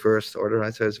it in reverse order,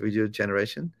 right? So we do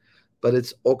generation, but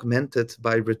it's augmented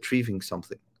by retrieving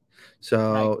something. right,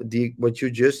 So what you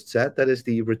just said, that is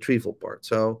the retrieval part.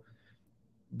 So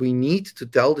we need to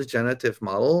tell the generative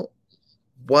model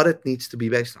what it needs to be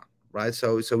based on, right?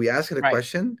 So we ask it a right,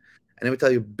 question, and then we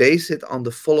tell you, base it on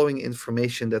the following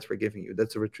information that we're giving you.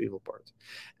 That's the retrieval part,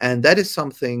 and that is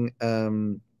something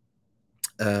um,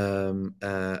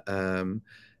 uh, um,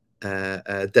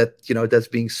 that that's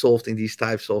being solved in these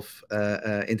types of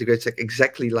integrated tech,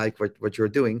 exactly like what you're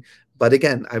doing. But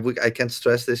again, I can't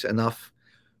stress this enough.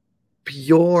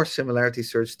 Pure similarity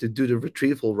search to do the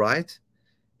retrieval right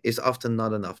is often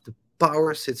not enough. The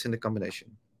power sits in the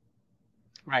combination.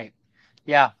 right.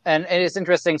 Yeah, and it's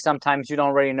interesting. Sometimes you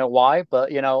don't really know why,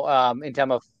 but in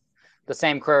terms of the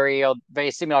same query or very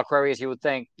similar queries, you would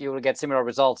think you would get similar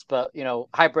results. But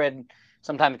hybrid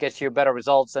sometimes gets you better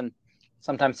results, and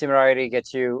sometimes similarity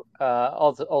gets you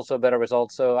also better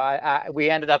results. So we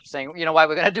ended up saying, why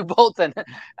we're going to do both and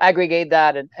aggregate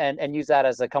that and use that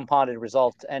as a compounded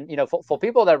result. And for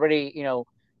people that really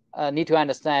need to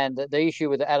understand the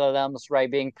issue with the LLMs, right,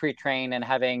 being pre-trained and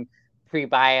having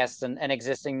pre-biased and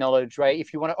existing knowledge, right?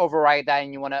 If you want to override that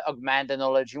and you want to augment the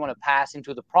knowledge, you want to pass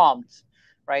into the prompt,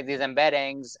 right? These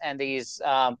embeddings and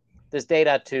this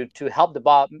data to help the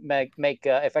bot make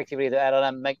effectively the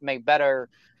LLM make better,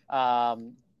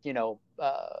 and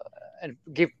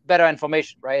give better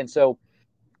information, right? And so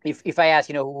if I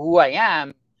ask, who I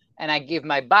am, and I give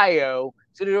my bio,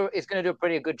 so it's going to do a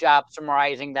pretty good job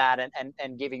summarizing that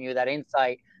and giving you that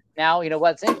insight. Now,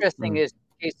 what's interesting is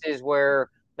cases where,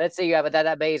 let's say you have a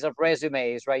database of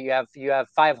resumes, right? You have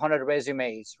 500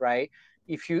 resumes, right?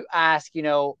 If you ask,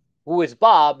 who is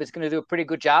Bob, it's going to do a pretty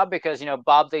good job because,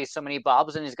 Bob, there's so many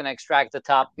Bobs, and he's going to extract the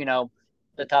top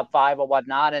five or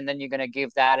whatnot, and then you're going to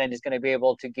give that, and it's going to be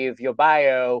able to give your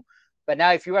bio. But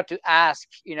now, if you were to ask,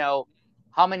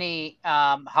 how many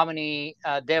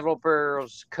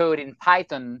developers code in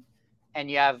Python, and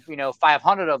you have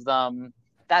 500 of them,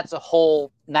 that's a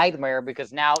whole nightmare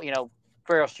because now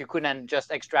first you couldn't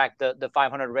just extract the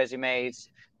 500 resumes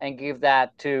and give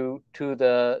that to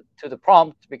the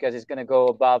prompt because it's going to go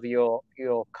above your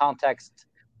context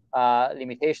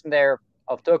limitation there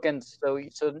of tokens. So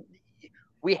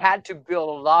we had to build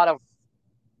a lot of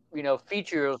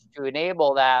features to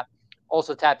enable that,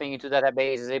 also tapping into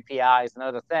databases, APIs, and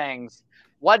other things.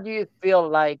 What do you feel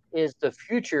like is the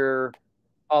future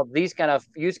of these kind of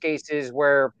use cases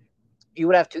where you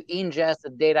would have to ingest the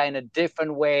data in a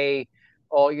different way,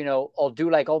 or do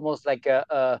like almost like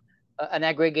an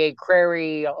aggregate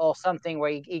query or something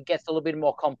where it gets a little bit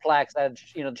more complex than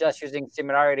just using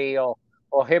similarity or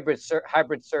hybrid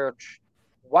search?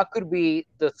 What could be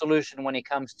the solution when it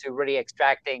comes to really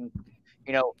extracting,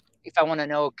 if I want to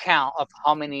know count of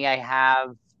how many I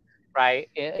have, right,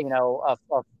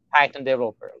 of Python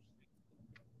developers?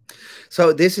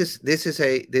 So this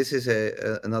is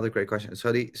another great question.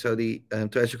 So the to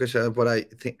answer your question, what I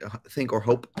think or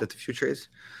hope that the future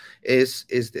is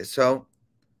this. So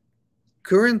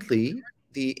currently,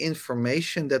 the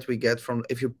information that we get from,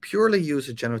 if you purely use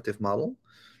a generative model,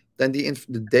 then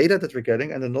the data that we're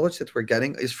getting and the knowledge that we're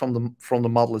getting is from the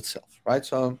model itself, right?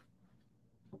 So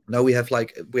now we have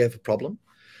a problem.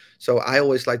 So I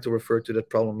always like to refer to that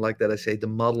problem like that. I say the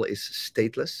model is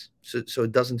stateless, so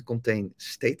it doesn't contain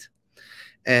state.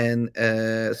 And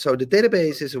so the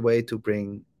database is a way to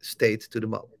bring state to the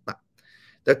model. Now,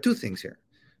 there are two things here.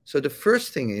 So the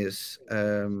first thing is,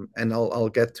 and I'll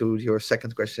get to your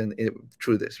second question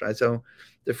through this, right? So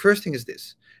the first thing is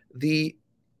this: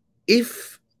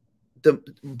 if the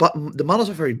models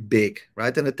are very big,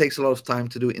 right, and it takes a lot of time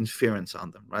to do inference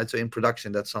on them, right? So in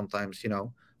production, that's sometimes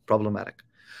problematic.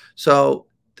 So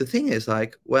the thing is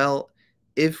well,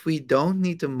 if we don't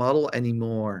need the model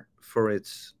anymore for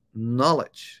its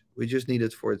knowledge, we just need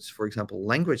it for its, for example,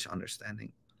 language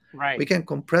understanding. Right. We can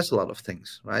compress a lot of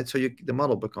things, right? So the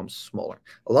model becomes smaller.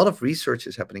 A lot of research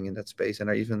is happening in that space, and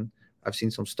I've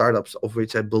seen some startups of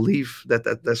which I believe that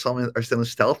there's some are still in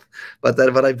stealth, but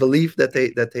I believe that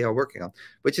they are working on,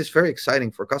 which is very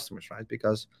exciting for customers, right?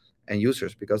 And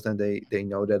users, because then they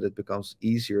know that it becomes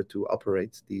easier to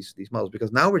operate these models.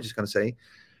 Because now we're just going to say,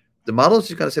 the model is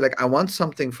just going to say I want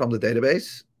something from the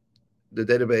database. The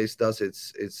database does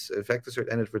its vector search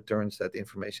and it returns that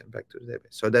information back to the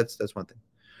database. So that's one thing.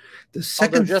 The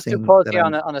second just thing to pause that here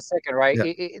on a second, right?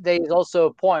 yeah. There is also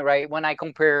a point, right? When I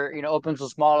compare, open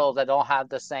source models that don't have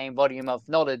the same volume of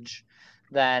knowledge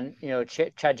than,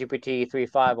 ChatGPT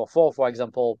 3.5 or 4, for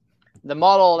example, the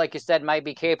model, like you said, might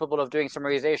be capable of doing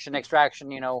summarization,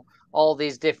 extraction, all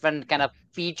these different kind of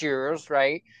features,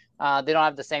 right? They don't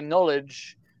have the same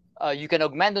knowledge. You can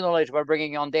augment the knowledge by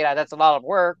bringing on data. That's a lot of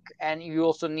work. And you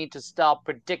also need to start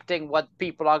predicting what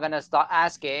people are going to start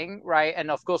asking, right?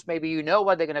 And of course, maybe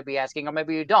what they're going to be asking, or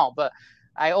maybe you don't. But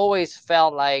I always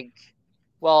felt like,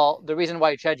 well, the reason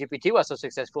why ChatGPT was so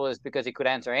successful is because it could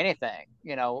answer anything,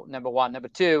 number one. Number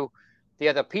two, the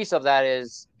other piece of that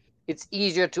is it's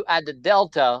easier to add the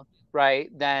delta, right,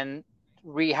 than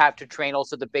we have to train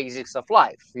also the basics of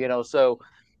life, so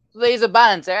there's a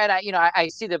balance there, and I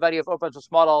see the value of open source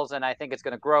models, and I think it's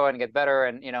going to grow and get better,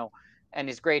 and and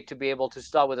it's great to be able to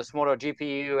start with a smaller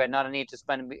GPU and not need to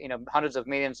spend hundreds of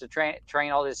millions to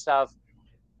train all this stuff,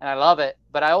 and I love it.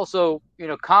 But I also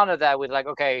counter that with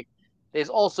okay, there's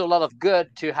also a lot of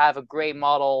good to have a great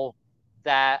model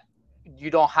that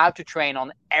you don't have to train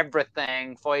on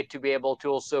everything for it to be able to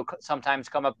also sometimes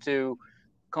come up to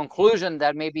conclusion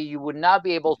that maybe you would not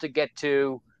be able to get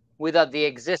to without the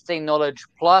existing knowledge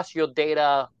plus your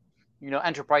data,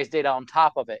 enterprise data on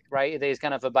top of it, right? There's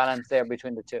kind of a balance there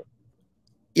between the two.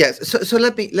 Yes. So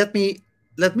let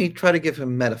me try to give a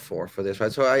metaphor for this,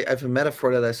 right? So I have a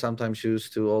metaphor that I sometimes use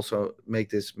to also make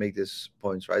this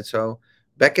points, right? So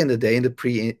back in the day, in the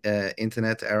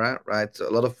pre-internet era, right, a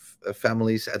lot of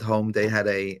families at home, they had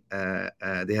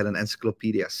an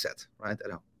encyclopedia set, right, at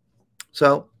home.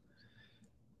 So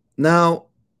now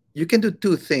you can do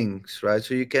two things, right?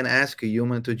 So you can ask a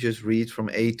human to just read from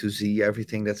A to Z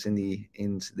everything that's in the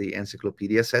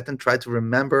encyclopedia set and try to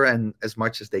remember and as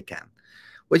much as they can.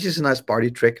 which is a nice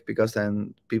party trick because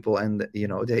then people and they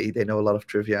know a lot of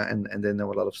trivia and they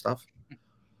know a lot of stuff.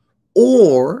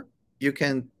 Or you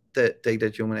can take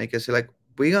that human egg and say like,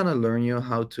 we're gonna learn you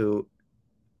how to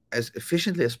as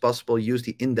efficiently as possible use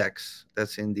the index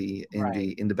that's in the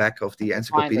Right. in the back of the And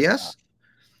to find the stuff. encyclopedias.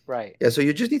 Right. Yeah, so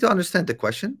you just need to understand the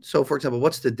question. So for example,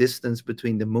 what's the distance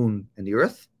between the moon and the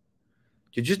earth?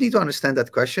 You just need to understand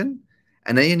that question,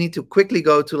 and then you need to quickly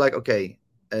go to like, okay,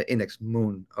 index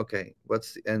moon, okay,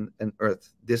 what's the, and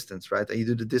earth distance, right? And you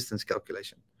do the distance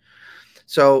calculation.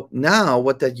 So now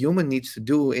what that human needs to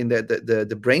do in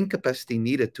the brain capacity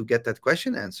needed to get that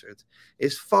question answered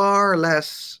is far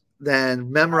less than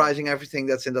Right. memorizing everything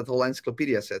that's in that whole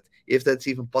encyclopedia set, if that's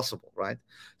even possible, right?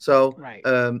 So Right.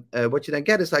 what you then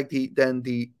get is like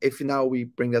if now we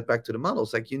bring that back to the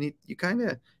models, like you kind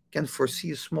of can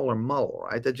foresee a smaller model,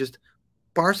 right? That just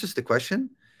parses the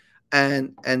question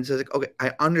and says like, okay,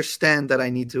 I understand that I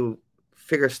need to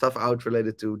figure stuff out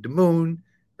related to the moon,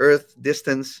 earth,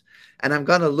 distance, and I'm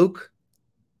gonna look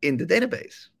in the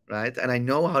database, right? And I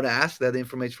know how to ask that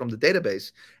information from the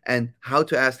database, and how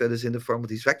to ask that is in the form of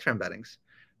these vector embeddings,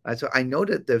 right? So I know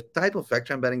that the type of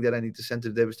vector embedding that I need to send to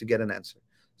the database to get an answer.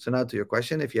 So now to your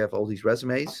question, if you have all these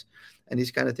resumes and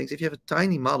these kind of things, if you have a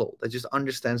tiny model that just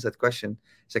understands that question,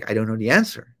 it's like, I don't know the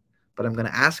answer, but I'm going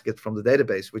to ask it from the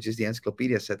database, which is the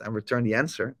encyclopedia set, and return the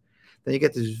answer, then you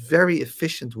get this very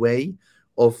efficient way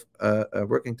of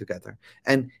working together.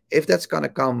 And if that's going to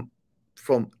come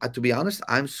from, to be honest,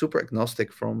 I'm super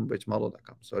agnostic from which model that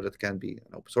comes. So that can be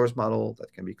an open source model,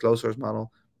 that can be closed source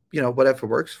model, whatever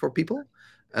works for people.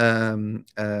 But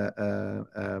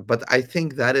I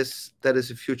think that is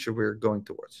a future we're going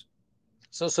towards.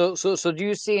 So do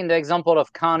you see in the example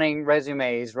of counting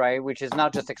resumes, right, which is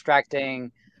not just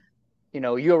extracting,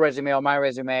 your resume or my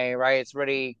resume, right? It's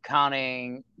really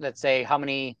counting, let's say, how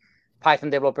many Python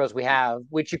developers we have,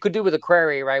 which you could do with a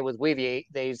query, right? With Weaviate,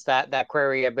 there's that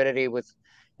query ability with,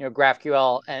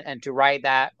 GraphQL and to write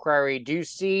that query. Do you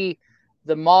see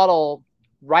the model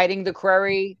writing the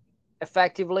query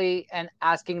effectively and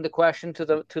asking the question to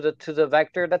the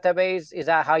vector database? Is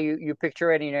that how you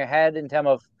picture it in your head in terms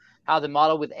of how the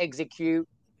model would execute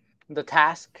the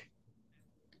task?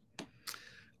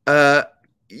 Uh,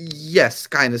 yes,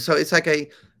 kind of. So it's like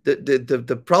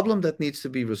the problem that needs to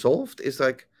be resolved is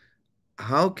like,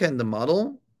 how can the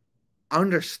model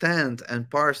understand and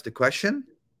parse the question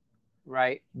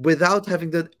Right, without having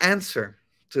the answer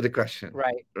to the question,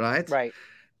 right, right? right.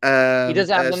 He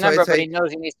doesn't have the So number, it's but he like,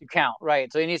 knows he needs to count,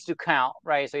 right? So he needs to count,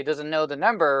 right? So he doesn't know the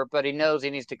number, but he knows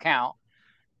he needs to count.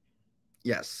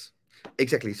 yes,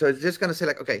 exactly. So it's just gonna say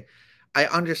like, okay, I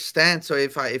understand. So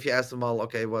if you ask the model,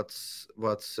 okay, what's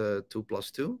 2 plus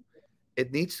 2,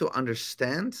 it needs to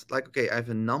understand like, okay, I have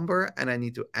a number and I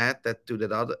need to add that to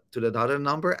that other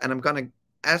number, and I'm gonna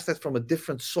ask that from a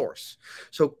different source.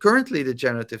 So currently the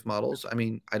generative models, I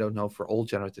mean, I don't know for all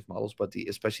generative models, but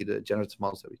especially the generative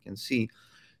models that we can see,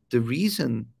 the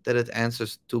reason that it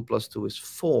answers 2 plus 2 is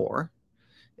 4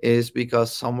 is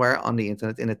because somewhere on the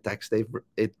internet in a text Right.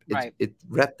 it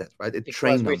read that, right? It It was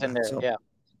trained on written that. there. So Yeah.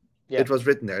 Yeah. it was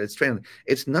written there. It's trained.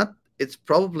 It's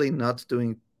probably not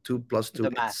doing 2 plus 2 The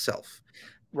math. itself.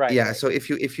 Right. Yeah. Right. So if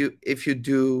you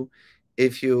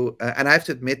and I have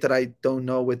to admit that I don't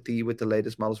know with the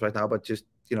latest models right now, but just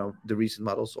the recent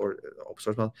models or open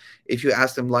source models, if you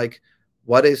ask them like,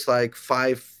 what is like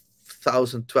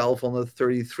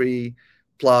 5,1233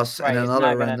 plus and Right. He's another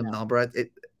not gonna random know. number,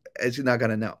 it's not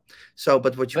gonna know. So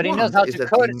but what you But he knows want how is to that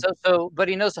code the it. But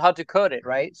he knows how to code it,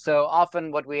 right? So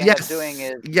often what we end up doing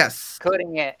yes, is yes,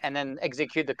 coding it and then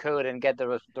execute the code and get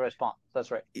the response. That's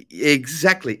right.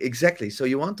 exactly. So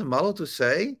you want the model to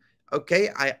say, okay,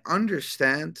 I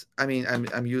understand. I mean,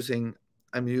 I'm using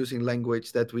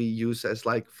language that we use as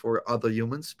like for other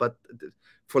humans, but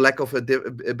for lack of a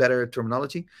better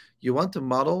terminology, you want the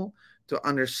model to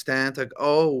understand like,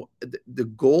 oh, the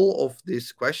goal of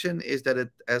this question is that it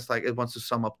wants to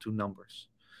sum up two numbers.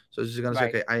 So it's going to say,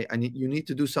 Right. okay, I need you need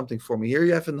to do something for me. Here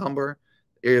you have a number,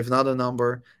 here you have another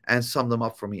number, and sum them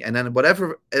up for me. And then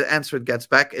whatever answer it gets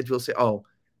back, it will say, oh,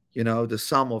 the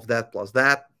sum of that plus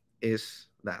that is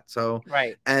that. So,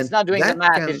 Right. It's and not doing the that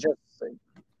math. It's can, just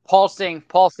pulsing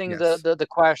the, yes. the, the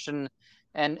question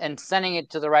and sending it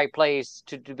to the right place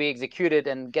to be executed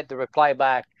and get the reply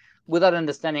back without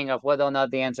understanding of whether or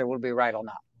not the answer will be right or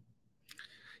not.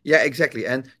 Yeah, exactly.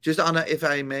 And just if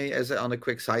I may, on a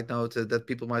quick side note that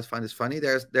people might find this funny,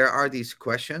 there are these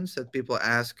questions that people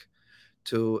ask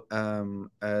to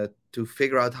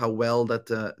figure out how well that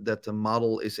the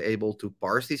model is able to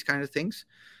parse these kind of things.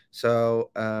 So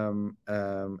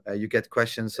you get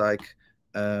questions like,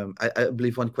 I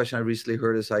believe one question I recently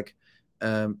heard is like,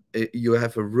 you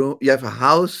have a room, you have a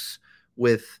house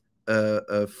with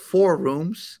 4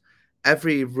 rooms.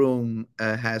 Every room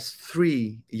has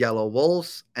 3 yellow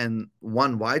walls and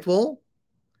 1 white wall.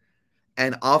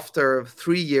 And after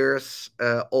 3 years,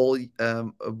 all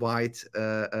white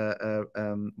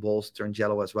walls turn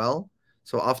yellow as well.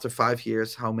 So after 5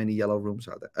 years, how many yellow rooms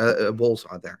are there? Walls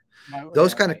are there? Right,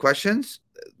 Those right, kind of right. questions.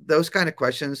 Those kind of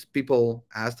questions, people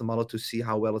ask the model to see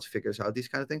how well it figures out these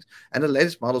kind of things. And the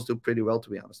latest models do pretty well, to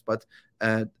be honest. But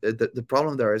the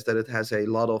problem there is that it has a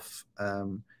lot of,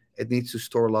 it needs to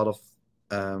store a lot of,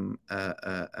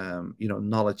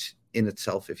 knowledge in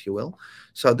itself, if you will.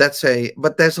 So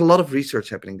but there's a lot of research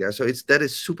happening there. So that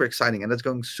is super exciting, and that's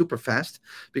going super fast,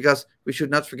 because we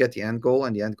should not forget the end goal.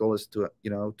 And the end goal is to,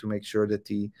 to make sure that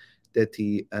the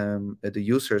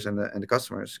users and the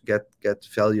customers get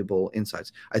valuable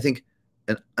insights. I think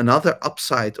another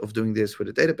upside of doing this with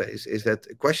a database is that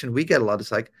a question we get a lot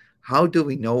is like, how do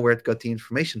we know where it got the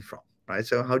information from, right?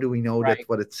 So how do we know that Right.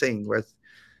 what it's saying,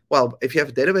 well, if you have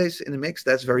a database in the mix,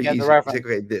 that's very Yeah, the easy. You say, reference.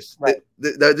 okay, this Right.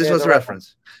 this Yeah, was the a reference.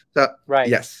 reference. So Right.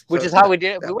 yes, Which so is how yeah, we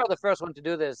did. yeah, We were the first one to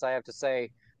do this, I have to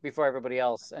say, before everybody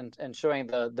else, and showing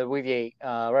the Weaviate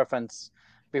reference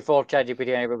before ChatGPT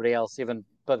and everybody else even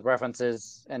put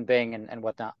references and Bing and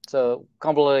whatnot. So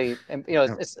completely, yeah.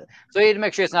 so you need to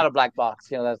make sure it's not a black box.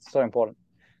 That's so important.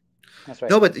 That's right.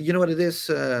 No, but you know what it is,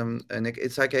 Nick.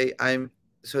 It's like I'm.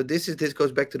 So this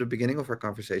goes back to the beginning of our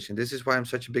conversation. This is why I'm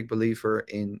such a big believer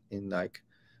in like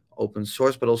open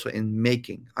source, but also in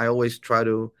making. I always try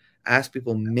to ask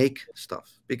people make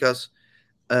stuff, because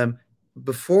um,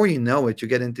 before you know it, you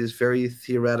get into this very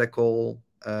theoretical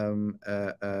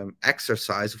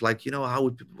exercise of like,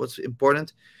 what's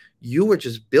important. You were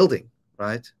just building,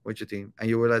 right, with your team, and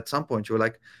you were at some point you were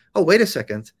like, oh, wait a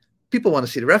second, people want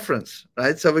to see the reference,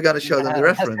 right? So we're going to show them the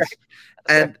That's reference, right.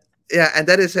 That's right. and yeah, and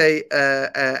that is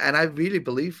and I really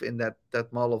believe in that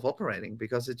model of operating,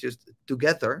 because it's just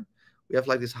together we have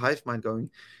like this hive mind going.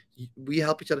 We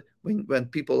help each other when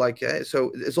people like,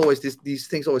 so it's always these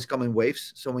things always come in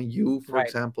waves. So when you, for Right.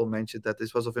 example, mentioned that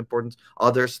this was of importance,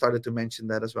 others started to mention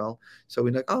that as well. So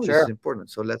we're like, oh, this is Sure. important,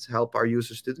 so let's help our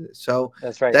users to do this. So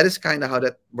That's right. that is kind of how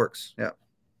that works. Yeah.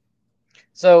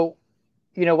 So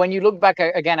when you look back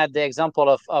again at the example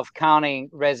of counting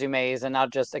resumes and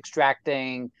not just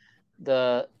extracting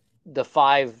the the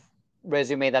 5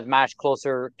 resume that match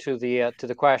closer to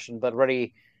the question, but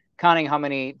really counting how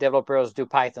many developers do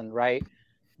Python, right?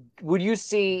 Would you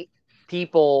see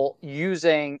people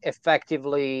using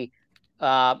effectively,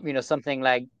 something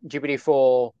like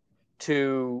GPT-4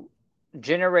 to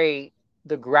generate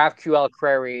the GraphQL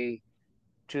query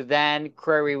to then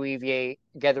query Weaviate,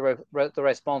 get the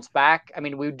response back? I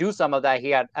mean, we do some of that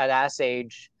here at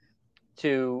AskAge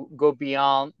to go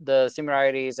beyond the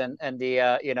similarities and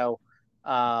the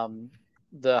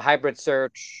hybrid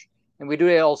search. And we do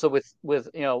it also with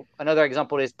another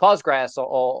example is Postgres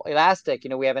or Elastic.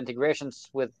 We have integrations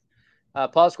with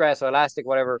Postgres or Elastic,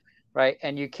 whatever, right?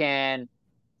 And you can,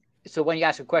 so when you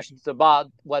ask a question to the bot,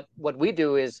 what we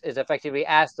do is effectively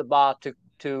ask the bot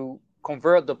to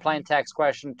convert the plain text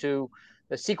question to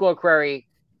the SQL query.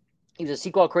 If the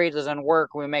SQL query doesn't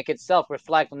work, we make it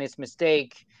self-reflect on its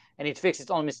mistake, and it fixes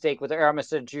its own mistake with the error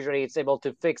message. Usually it's able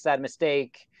to fix that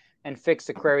mistake and fix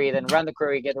the query, then run the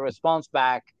query, get a response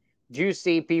back. Do you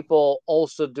see people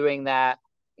also doing that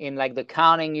in like the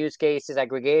counting use cases,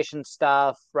 aggregation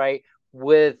stuff, right?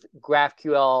 With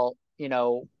GraphQL,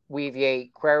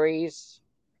 Weaviate queries?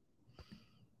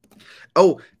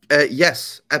 Oh,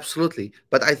 yes, absolutely.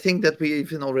 But I think that we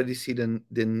even already see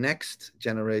the next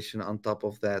generation on top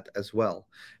of that as well.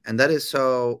 And that is,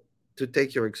 so to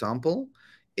take your example,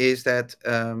 is that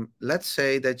let's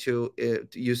say that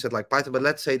you said like Python, but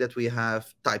let's say that we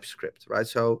have TypeScript, right?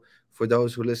 So for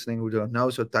those who listening who don't know,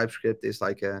 so TypeScript is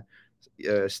like a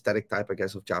static type, I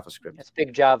guess, of JavaScript.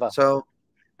 Speak Java. So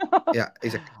yeah,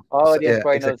 exactly. Oh, So, yes, yeah,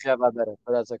 probably knows exactly. Java better,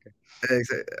 but that's okay.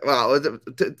 Exactly. Well,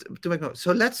 to make note,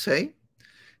 so let's say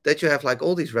that you have like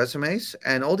all these resumes,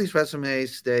 and all these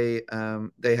resumes they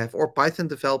have or Python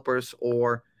developers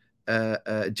or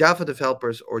Java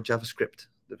developers or JavaScript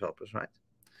developers, right?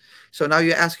 So now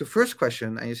you ask your first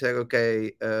question and you say,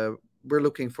 okay, we're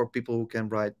looking for people who can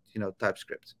write,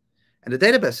 TypeScript, and the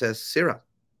database says Syrah.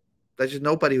 There's just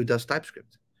nobody who does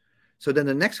TypeScript. So then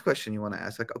the next question you want to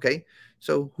ask, like, okay,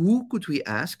 so who could we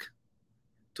ask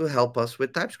to help us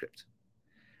with TypeScript?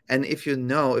 And if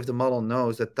the model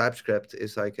knows that TypeScript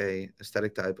is like a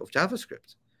static type of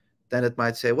JavaScript, then it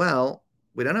might say, well,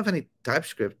 we don't have any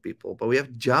TypeScript people, but we have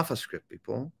JavaScript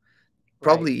people. Right.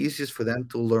 Probably easiest for them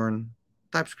to learn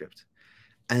TypeScript.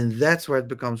 And that's where it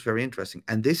becomes very interesting.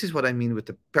 And this is what I mean with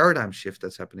the paradigm shift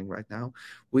that's happening right now.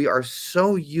 We are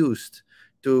so used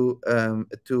to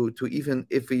even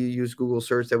if we use Google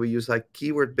search, that we use like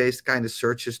keyword based kind of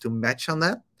searches to match on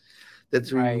that, that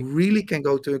we Right. really can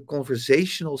go to a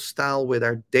conversational style with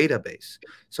our database,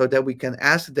 so that we can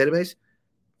ask the database,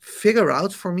 figure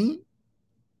out for me,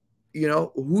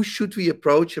 who should we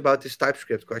approach about this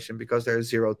TypeScript question, because there are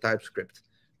 0 TypeScript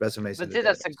resumes in But the see,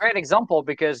 that's a database. great example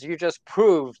because you just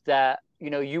proved that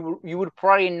you would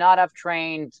probably not have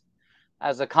trained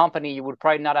as a company. You would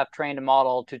probably not have trained a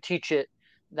model to teach it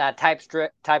that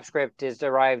TypeScript is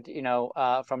derived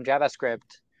from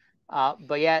JavaScript.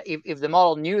 But yeah, if the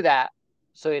model knew that,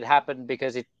 so it happened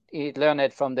because it learned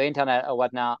it from the internet or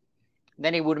whatnot,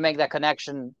 then it would make that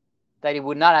connection that it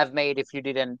would not have made if you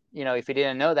didn't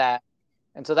know that.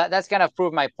 And so that's kind of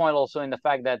proved my point also in the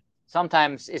fact that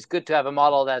sometimes it's good to have a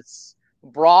model that's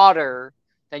broader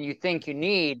than you think you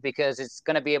need, because it's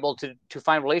going to be able to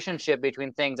find relationship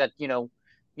between things that you didn't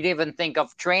even think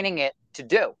of training it to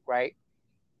do, right?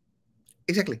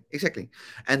 Exactly.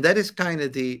 And that is kind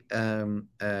of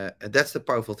that's the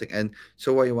powerful thing. And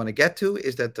so what you want to get to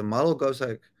is that the model goes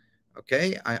like,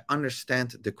 okay, I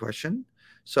understand the question,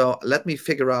 so let me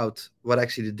figure out what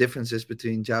actually the difference is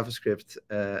between JavaScript,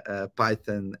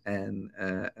 Python, and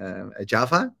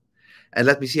Java, and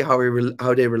let me see how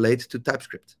they relate to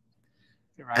TypeScript.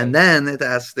 And Right. then it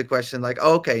asks the question like,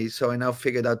 okay, so I now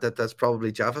figured out that that's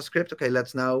probably JavaScript. Okay,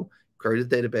 let's now query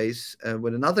the database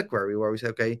with another query where we say,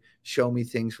 okay, show me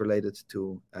things related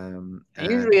to And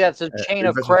usually that's a chain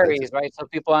of resumes related. queries, right? So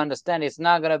people understand it's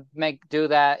not going to do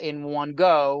that in one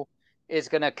go. It's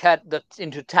going to cut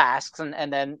into tasks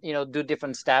and then do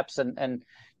different steps and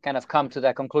kind of come to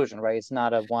that conclusion, right? It's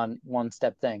not a one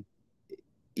step thing.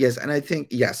 Yes, and I think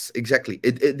yes, exactly.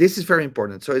 This is very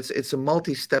important. So it's a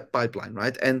multi-step pipeline,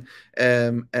 right? And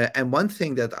one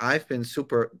thing that I've been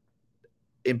super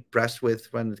impressed with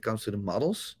when it comes to the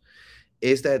models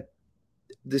is that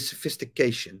the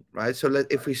sophistication, right? So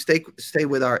if we stay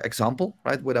with our example,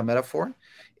 right, with our metaphor,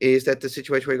 is that the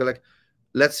situation where you go like,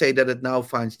 let's say that it now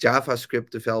finds JavaScript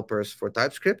developers for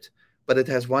TypeScript, but it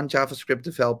has one JavaScript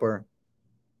developer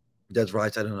that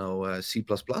writes, I don't know, C++.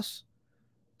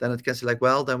 Then it can say like,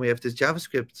 well, then we have this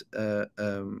JavaScript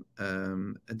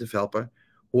developer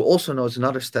who also knows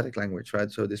another static language,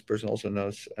 right? So this person also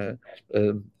knows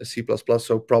C++.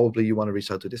 So probably you want to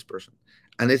reach out to this person,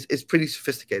 and it's pretty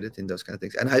sophisticated in those kind of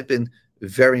things. And I've been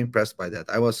very impressed by that.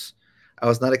 I was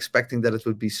not expecting that it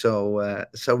would be so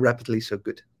rapidly so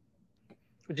good.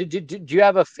 Do you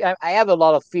have I have a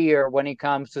lot of fear when it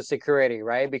comes to security,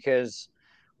 right? Because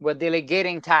we're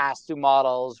delegating tasks to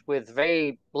models with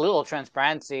very little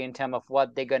transparency in terms of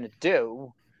what they're going to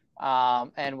do,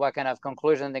 and what kind of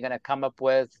conclusion they're going to come up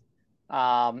with.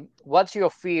 What's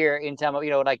your fear in terms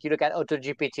of, like you look at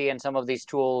AutoGPT and some of these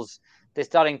tools, they're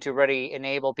starting to really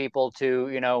enable people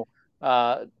to,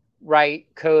 uh, write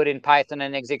code in Python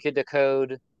and execute the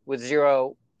code with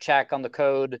zero check on the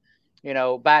code,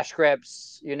 bash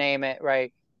scripts, you name it,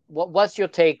 right? What's your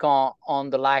take on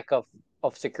the lack of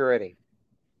security?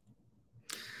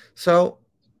 So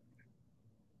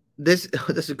this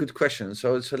that's a good question.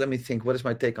 So let me think. What is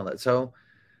my take on that? So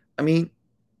I mean,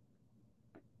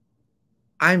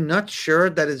 I'm not sure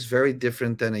that it's very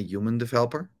different than a human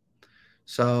developer.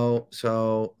 Let's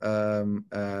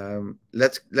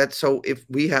so if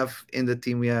we have in the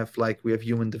team, we have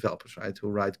human developers, right, who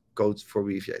write codes for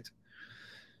Weaviate.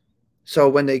 So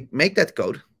when they make that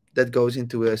code, that goes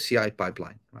into a CI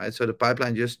pipeline, right? So the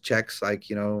pipeline just checks like,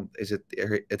 is it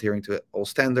adhering to all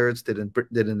standards? Didn't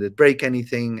it break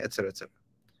anything, etc., etc.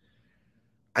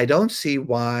 I don't see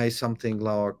why something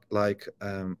like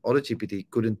AutoGPT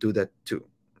couldn't do that too,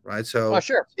 right? Oh, So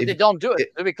sure. But if they don't do it.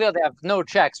 it, To be clear, they have no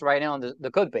checks right now on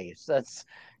the code base. That's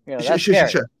that's sure, sure,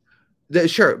 scary. sure.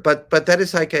 Sure, but that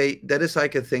is like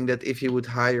a thing that if you would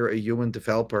hire a human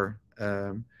developer,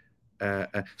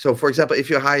 so for example, if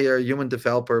you hire a human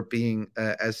developer being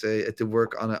to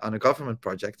work on a government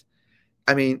project,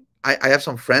 I mean, I have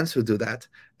some friends who do that.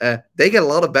 They get a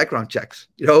lot of background checks,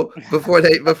 before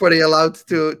they allowed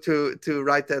to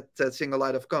write that single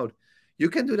line of code. You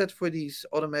can do that for these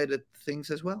automated things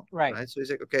as well, Right. right? So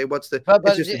it's like, okay, But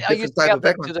it's just a are you different type of scared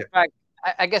background to the check. fact?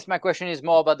 I guess my question is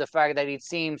more about the fact that it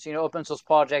seems, open source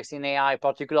projects in AI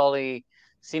particularly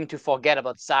seem to forget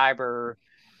about cyber,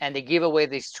 and they give away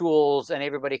these tools and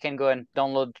everybody can go and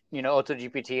download,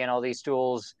 AutoGPT and all these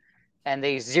tools, and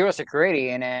there's zero security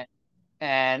in it,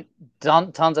 and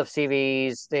tons of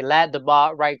CVs. They let the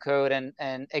bot write code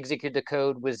and execute the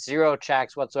code with zero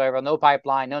checks whatsoever, no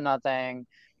pipeline, no nothing.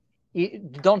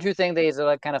 don't you think there is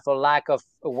a kind of a lack of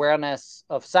awareness,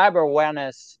 of cyber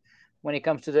awareness, when it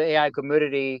comes to the AI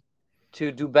community,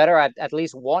 to do better at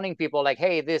least warning people like,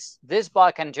 hey, this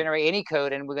bot can generate any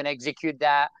code, and we're going to execute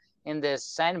that in this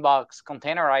sandbox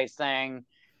containerized thing,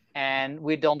 and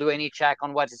we don't do any check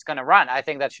on what it's going to run. I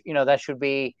think that that should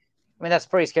be. I mean, that's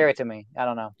pretty scary to me. I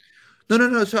don't know. No, no,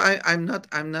 no. So I'm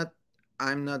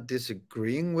not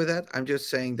disagreeing with that. I'm just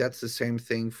saying that's the same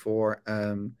thing for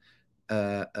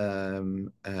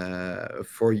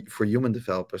human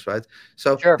developers, right?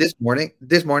 So Sure. this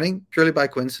morning, purely by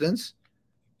coincidence,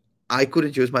 I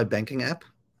couldn't use my banking app,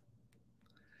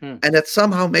 Hmm. and that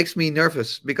somehow makes me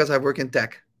nervous because I work in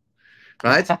tech,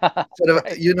 right? So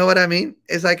Right. you know what I mean?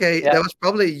 It's like Yeah. there was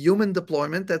probably a human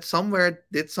deployment that somewhere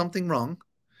did something wrong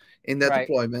in that Right.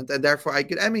 deployment, and therefore I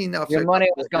could. I mean, after Your a money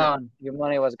couple was of years, gone. Your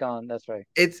money was gone. That's right.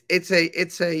 it's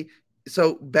a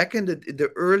so back in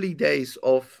the early days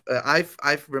of I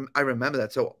remember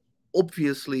that. So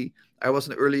obviously I was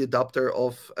an early adopter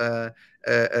of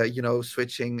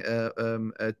switching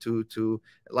to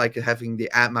like having the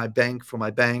app, my bank, for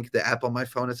my bank, the app on my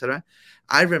phone, etc.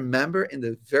 I remember in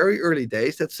the very early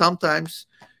days that sometimes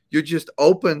you just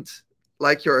opened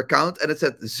like your account and it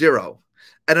said zero,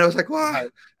 and I was like, wow. Right.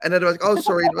 And then I was like, oh,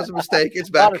 sorry, it was a mistake, it's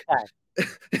Heart back. attack.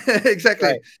 Exactly.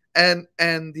 Right. And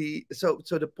the so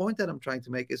the point that I'm trying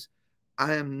to make is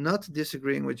I am not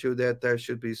disagreeing with you that there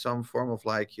should be some form of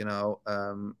like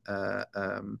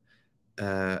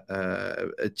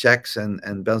checks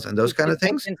and bells and those kind of Baked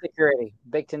things. in security.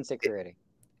 Baked in security.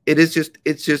 It's just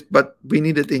but we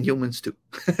need it in humans too.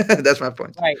 That's my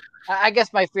point. Right. I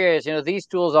guess my fear is, these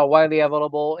tools are widely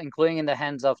available, including in the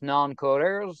hands of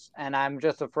non-coders, and I'm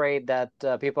just afraid that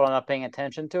people are not paying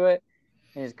attention to it.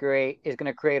 And is going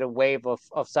to create a wave of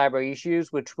cyber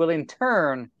issues, which will in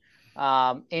turn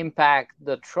impact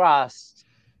the trust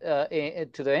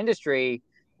to the industry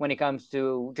when it comes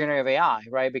to generative AI,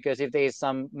 right? Because if there's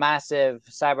some massive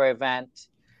cyber event,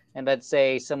 and let's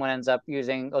say someone ends up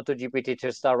using AutoGPT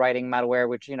to start writing malware,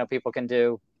 which people can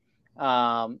do,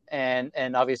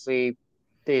 and obviously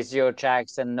there's zero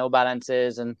checks and no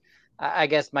balances, and I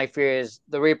guess my fear is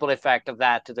the ripple effect of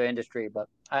that to the industry. But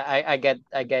I get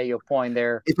your point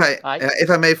there. If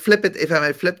I may flip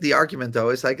the argument though,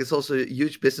 it's like it's also a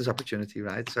huge business opportunity,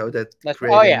 right? So that Oh yeah,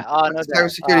 creating no doubt,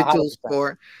 cybersecurity hundred tools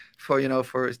percent, for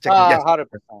checking. Yes. 100%,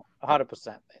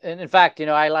 100%. And in fact,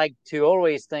 I like to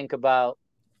always think about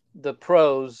the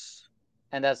pros,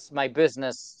 and that's my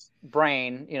business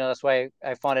brain. That's why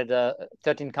I founded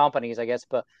 13 companies, I guess.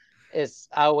 But is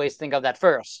I always think of that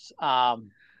first.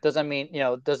 Doesn't mean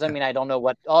I don't know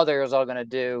what others are gonna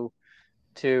do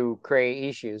to create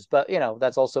issues, but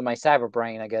that's also my cyber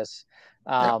brain, I guess.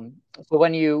 Yeah. So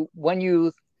when you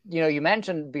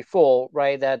mentioned before,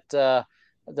 right, that the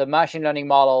machine learning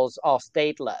models are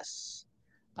stateless.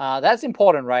 That's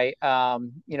important, right?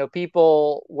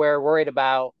 People were worried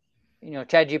about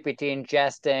ChatGPT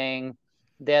ingesting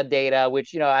their data,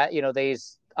 which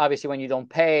there's obviously, when you don't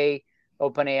pay,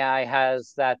 OpenAI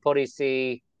has that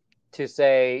policy to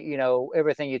say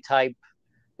everything you type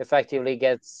effectively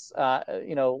gets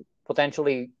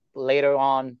potentially later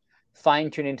on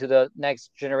fine-tuned into the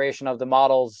next generation of the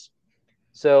models.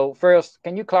 So first,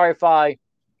 can you clarify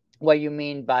what you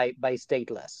mean by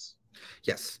stateless?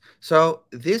 Yes. So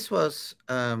this was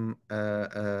something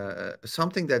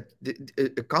that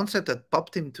a concept that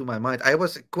popped into my mind. I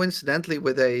was coincidentally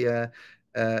with I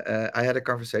had a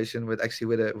conversation with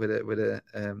actually a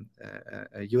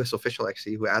U.S. official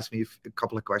actually who asked me a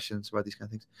couple of questions about these kind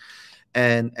of things,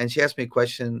 and she asked me a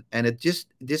question, and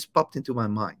this popped into my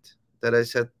mind that I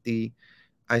said the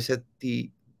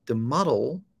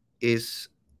model is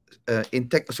in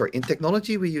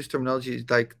technology we use terminology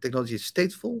like technology is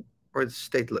stateful or it's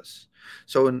stateless.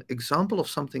 So an example of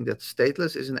something that's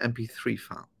stateless is an MP3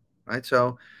 file, right?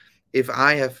 So if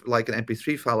I have like an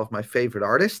MP3 file of my favorite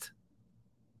artist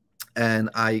and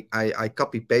I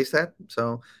copy paste that,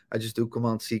 so I just do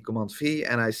Command C, Command V,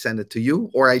 and I send it to you,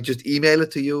 or I just email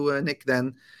it to you, Nick,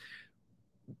 then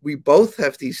we both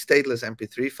have these stateless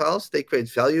MP3 files. They create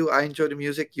value. I enjoy the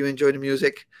music, you enjoy the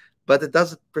music, but it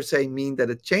doesn't per se mean that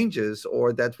it changes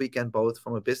or that we can both,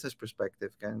 from a business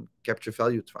perspective, can capture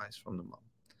value twice from the model.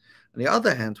 On the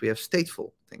other hand, we have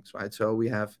stateful things, right? So we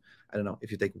have, I don't know,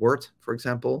 if you take Word, for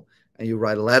example, and you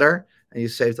write a letter and you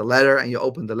save the letter and you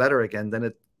open the letter again, then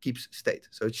it keeps state.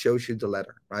 So it shows you the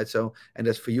letter, right? So, and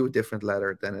that's for you a different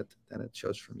letter than it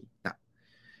shows for me. Now,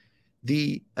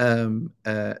 the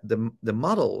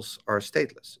models are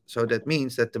stateless. So that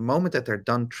means that the moment that they're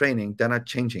done training, they're not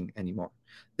changing anymore.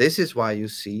 This is why you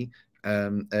see,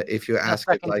 if you That's ask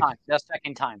stuck it in like, time. That's stuck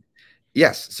in time.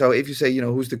 Yes. So if you say,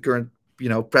 who's the current,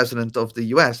 president of the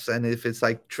US, and if it's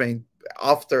like trained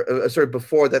after, sorry,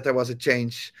 before that there was a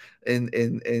change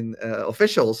in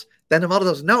officials, then the model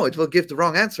doesn't know. It will give the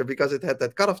wrong answer because it had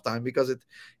that cutoff time, because it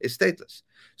is stateless.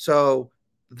 So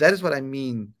that is what I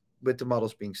mean with the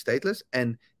models being stateless.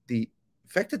 And the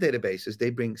vector databases, they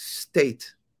bring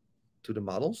state to the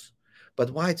models.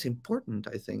 But why it's important,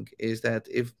 I think, is that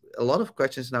if a lot of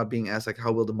questions now being asked, like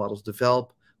how will the models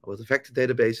develop, how will the vector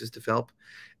databases develop,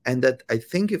 and that I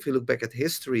think if you look back at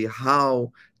history,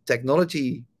 how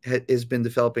technology has been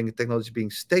developing, technology being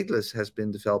stateless has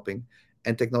been developing,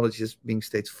 and technology is being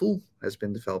stateful has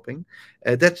been developing,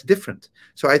 that's different.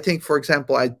 So I think, for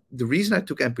example, the reason I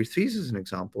took MP3s as an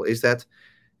example is that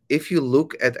if you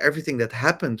look at everything that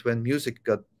happened when music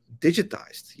got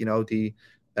digitized, the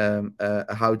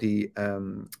how the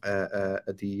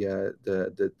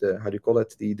how do you call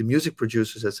it, the music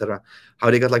producers, etc., how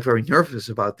they got like very nervous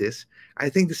about this. I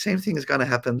think the same thing is going to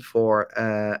happen for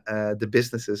the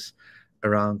businesses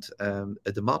around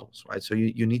the models, right? So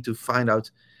you need to find out,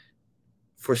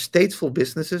 for stateful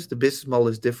businesses the business model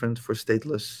is different for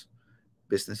stateless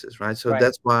businesses, right? So Right.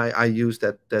 that's why I use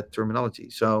that terminology.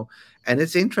 So, and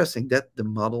it's interesting that the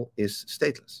model is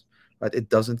stateless, right? It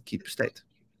doesn't keep state.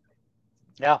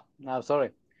 Yeah,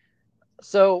 absolutely.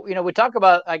 So, we talk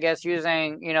about, I guess,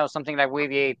 using, something like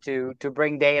Weaviate to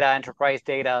bring data, enterprise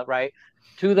data, right,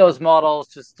 to those models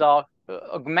to start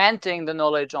augmenting the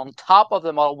knowledge on top of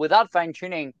the model without fine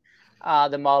tuning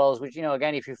the models. Which,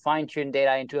 again, if you fine tune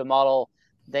data into a model,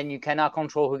 then you cannot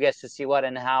control who gets to see what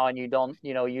and how, and you don't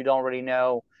really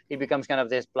know. It becomes kind of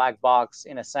this black box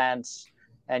in a sense,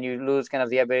 and you lose kind of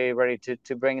the ability really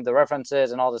to bring the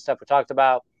references and all the stuff we talked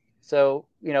about. So,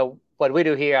 what we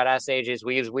do here at Sage is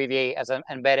we use Weaviate as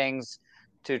embeddings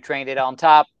to train data on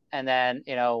top, and then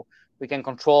we can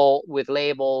control with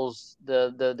labels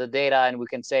the data, and we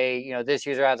can say this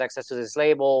user has access to this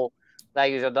label, that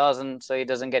user doesn't, so he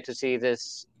doesn't get to see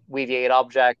this Weaviate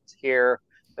object here,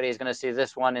 but he's going to see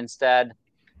this one instead.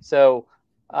 So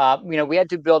we had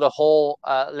to build a whole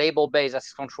label-based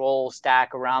access control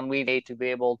stack around Weaviate to be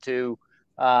able to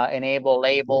enable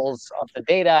labels of the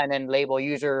data and then label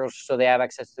users so they have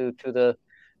access to the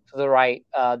right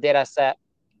data set.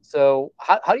 So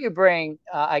how do you bring,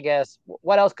 I guess,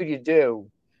 what else could you do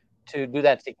to do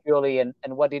that securely, and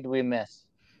what did we miss?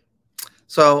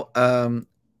 So,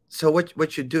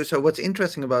 what you do? So, what's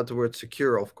interesting about the word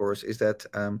secure, of course, is that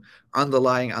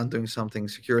underlying on doing something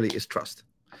securely is trust.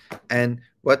 And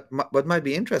what might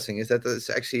be interesting is that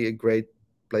it's actually a great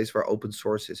place where open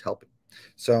source is helping.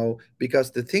 So,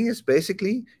 because the thing is,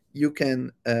 basically, you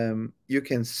can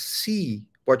see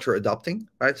what you're adopting,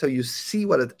 right? So you see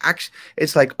what it actually.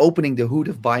 It's like opening the hood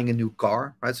of buying a new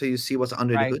car, right? So you see what's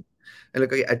under the Right. hood, and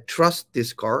like, okay, I trust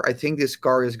this car. I think this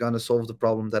car is going to solve the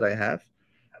problem that I have.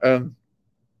 Um,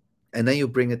 and then you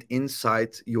bring it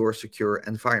inside your secure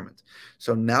environment.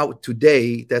 So now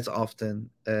today, that's often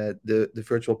the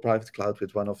virtual private cloud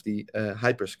with one of the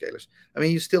hyperscalers. I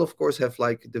mean, you still of course have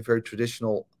like the very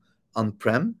traditional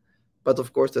on-prem, but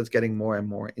of course that's getting more and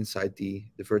more inside the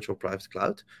virtual private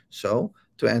cloud. So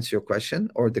to answer your question,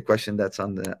 or the question that's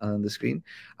on the screen,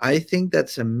 I think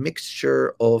that's a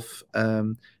mixture of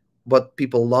what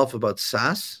people love about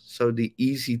SaaS, so the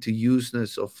easy to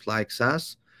useness of like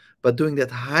SaaS, but doing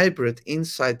that hybrid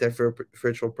inside their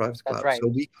virtual private That's cloud. right. So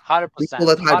we call 100%.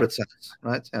 that hybrid SaaS,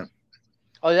 right? Yeah.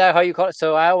 Oh, is that how you call it?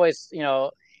 So I always,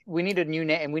 we need a new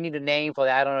name, and we need a name for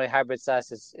that. I don't know if hybrid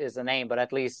SaaS is the name, but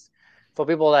at least for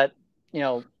people that,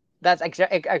 that's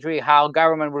actually how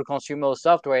government would consume most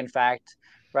software, in fact,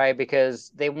 right?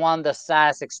 Because they want the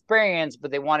SaaS experience, but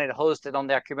they want it hosted on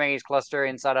their Kubernetes cluster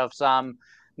inside of some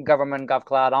government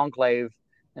GovCloud enclave.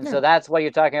 And Yeah. so that's what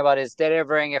you're talking about, is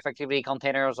delivering effectively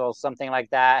containers or something like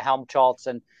that, Helm charts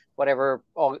and whatever,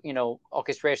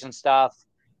 orchestration stuff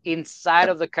inside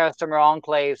Yeah. of the customer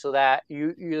enclave, so that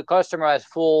the customer has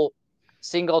full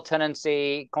single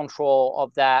tenancy control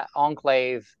of that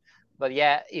enclave, but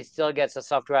yet it still gets the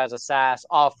software as a SaaS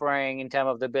offering in terms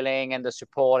of the billing and the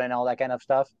support and all that kind of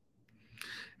stuff.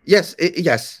 Yes,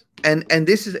 yes, and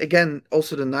this is again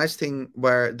also the nice thing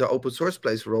where the open source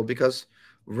plays a role, because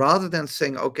rather than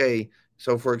saying, okay,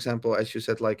 so for example, as you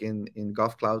said, like in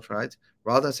GovCloud, right?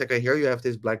 Rather than say, okay, here you have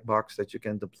this black box that you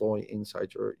can deploy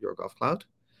inside your GovCloud,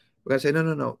 we're gonna say, no,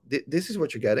 no, no, this is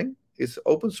what you're getting. It's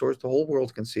open source; the whole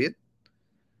world can see it,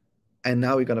 and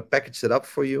now we're gonna package it up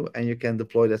for you, and you can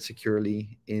deploy that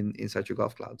securely inside your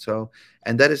GovCloud. So,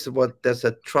 and that's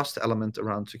a trust element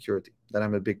around security that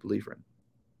I'm a big believer in.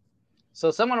 So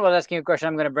someone was asking a question.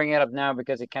 I'm going to bring it up now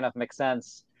because it kind of makes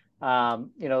sense.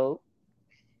 Um, you know,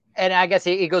 and I guess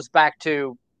it goes back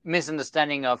to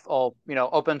misunderstanding of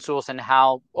open source and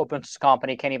how open source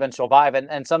company can even survive,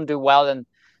 and some do well and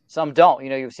some don't.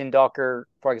 You've seen Docker,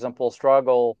 for example,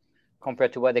 struggle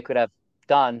compared to what they could have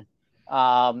done.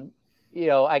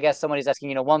 I guess somebody's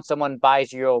asking, once someone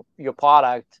buys your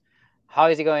product, how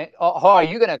is he going, how are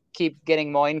you going to keep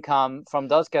getting more income from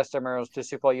those customers to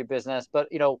support your business? But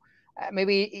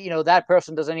maybe that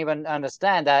person doesn't even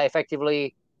understand that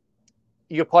effectively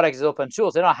your product is open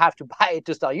source. They don't have to buy it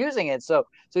to start using it. So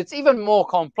it's even more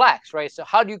complex, right? So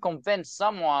how do you convince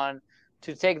someone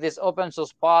to take this open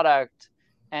source product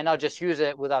and not just use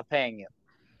it without paying you?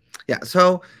 Yeah.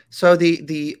 So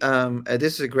the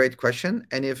this is a great question,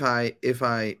 and if I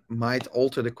might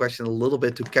alter the question a little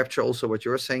bit to capture also what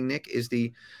you're saying, Nick, is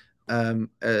because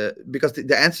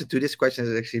the answer to this question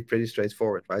is actually pretty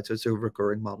straightforward, right? So it's a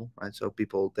recurring model, right? So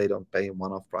people, they don't pay a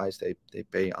one-off price; they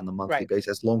pay on a monthly Right.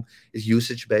 basis, as long as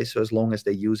usage based. So as long as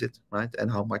they use it, right, and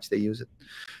how much they use it.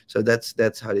 So that's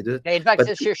how they do it. In fact,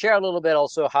 But share a little bit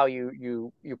also how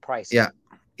you price it. yeah,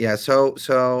 yeah.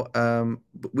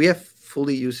 We have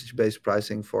fully usage-based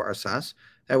pricing for our SaaS,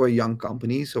 and we're a young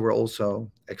company, so we're also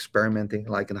experimenting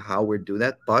like in how we do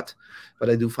that. But what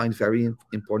I do find very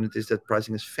important is that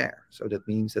pricing is fair. So that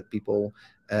means that people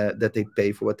that they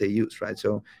pay for what they use, right?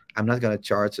 So I'm not going to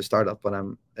charge a startup when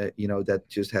I'm that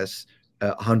just has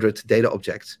 100 data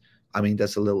objects. I mean,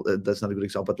 that's not a good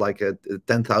example, but like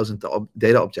 10,000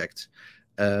 data objects,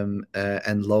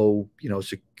 and low,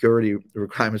 security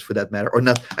requirements for that matter, or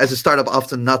not as a startup,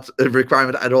 often not a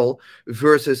requirement at all,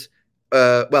 versus,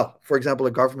 well, for example,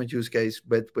 a government use case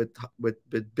with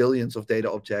billions of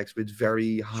data objects with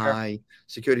very Sure. high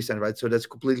security standard, right? So that's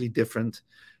completely different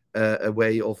a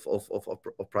way of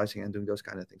pricing and doing those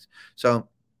kind of things. So,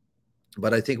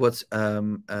 but I think what's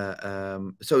so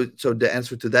the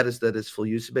answer to that is that it's full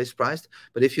user based priced.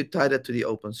 But if you tie that to the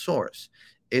open source,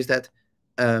 is that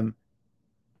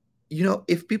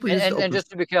if people use the And open, just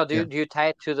to be clear, yeah, do you tie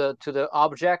it to the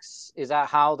objects? Is that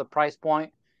how the price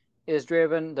point is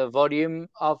driven? The volume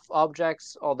of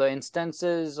objects or the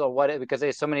instances or what? Because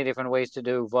there's so many different ways to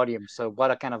do volume. So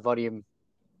what kind of volume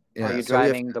are yeah. you So we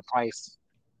have, driving the price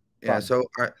yeah. from? So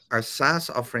our SaaS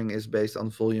offering is based on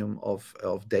volume of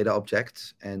data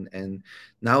objects, and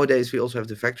nowadays we also have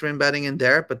the vector embedding in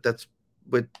there, but that's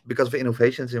because of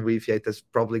innovations in Weaviate, that's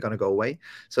probably going to go away.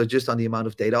 So just on the amount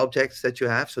of data objects that you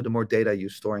have, so the more data you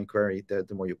store in query, the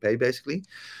more you pay, basically.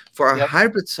 For our Yep.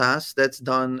 hybrid SaaS, that's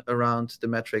done around the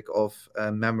metric of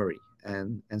memory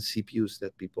and CPUs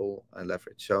that people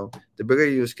leverage. So the bigger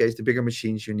use case, the bigger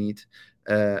machines you need,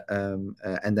 and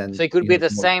then So it could be the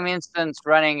more. same instance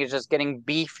running, is just getting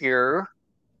beefier,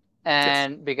 Yes.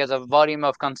 and because of volume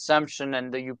of consumption,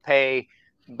 and that you pay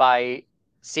by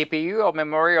CPU or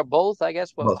memory or both, I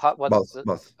guess. Both, What's both, the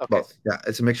both, okay? both. Yeah,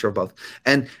 it's a mixture of both.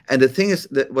 And the thing is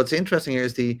that what's interesting here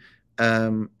is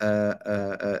and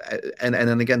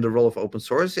then again, the role of open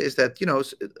source is that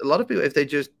a lot of people, if they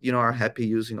just are happy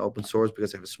using open source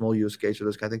because they have a small use case or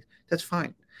those kind of things, that's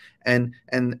fine. And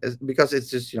because it's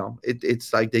just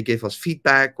it's like they give us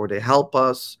feedback or they help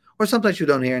us, or sometimes you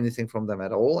don't hear anything from them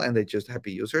at all and they're just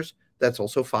happy users. That's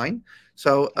also fine.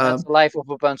 So That's the life of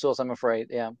open source, I'm afraid.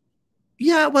 Yeah.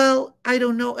 yeah, well, I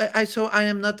don't know. So I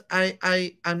am not.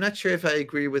 I'm not sure if I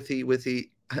agree with the.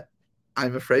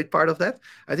 I'm afraid part of that.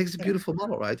 I think it's a beautiful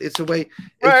model, right? It's a way. It's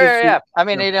Right, just yeah, you. yeah. I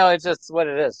mean, You know, it's just what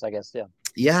it is, I guess. Yeah.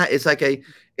 yeah, it's like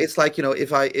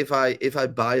if I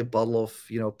buy a bottle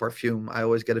of perfume, I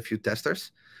always get a few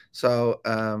testers. So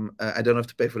I don't have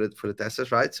to pay for the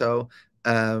testers, right? So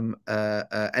and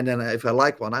then if I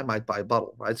like one, I might buy a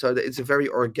bottle, right? So it's a very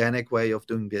organic way of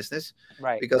doing business,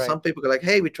 Right, because right. some people go like,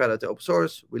 hey, we tried out the open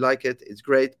source, we like it, it's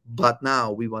great, but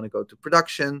now we want to go to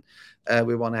production,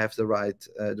 we want to have the right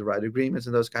agreements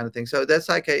and those kind of things. So that's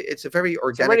like it's a very So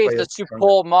organic really, it's way the of growing that.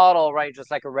 support model, right? Just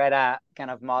like a Red Hat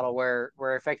kind of model, where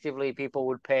effectively people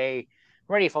would pay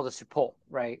ready for the support,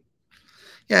 right?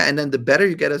 Yeah, and then the better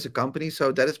you get as a company,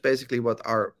 so that is basically what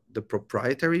the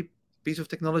proprietary piece of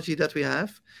technology that we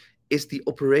have is the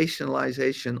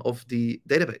operationalization of the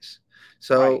database. Right.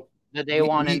 So The day we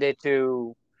one and we day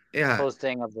two yeah,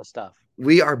 hosting of the stuff.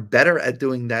 we are better at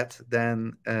doing that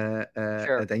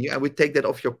Sure. than you, and we take that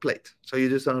off your plate, so you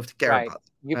just don't have to care Right. about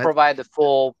You it, right? provide the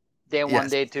full day one,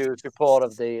 Yes, day two support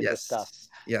of the stuff.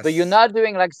 yes, But you're yes, not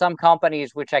doing like some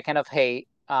companies, which I kind of hate.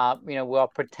 We are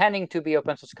pretending to be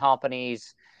open source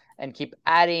companies and keep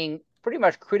adding pretty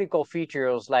much critical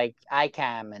features like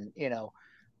ICAM and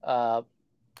uh,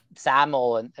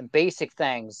 SAML and basic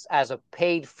things as a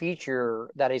paid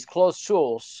feature that is closed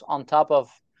source on top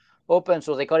of open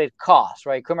source. They call it COS,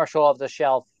 right? Commercial off the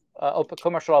shelf,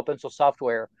 commercial open source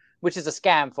software, which is a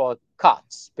scam for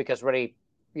COTS, because really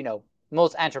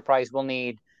most enterprise will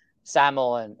need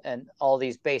SAML and all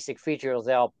these basic features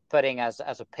they are putting as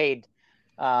a paid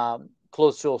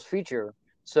closed source feature.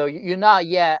 So you're not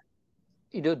yet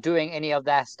doing any of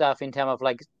that stuff in terms of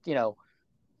like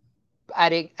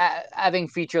having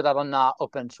features that are not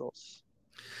open source,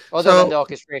 other than So the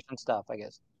orchestration stuff, I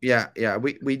guess. yeah,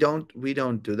 we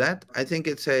don't do that. I think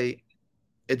it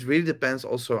really depends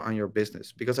also on your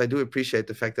business, because I do appreciate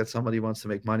the fact that somebody wants to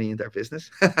make money in their business,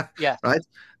 Yeah, right?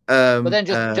 but then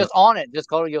just on it, just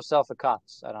call yourself a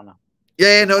COTS. I don't know.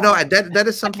 Yeah, Just no, on it. that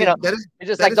is you know, something that is it's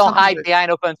just that like is don't something hide that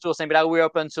behind open source and be like we're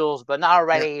open source, but not yeah,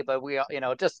 already. But we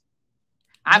are, just.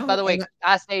 By no, the way,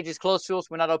 our stage is closed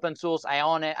source. We're not open source. I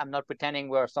own it. I'm not pretending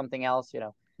we're something else.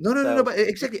 no, So, but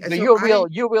exactly. but So you're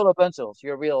real open source.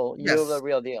 You're the yes,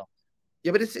 real deal.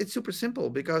 yeah, but it's super simple,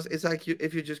 because it's like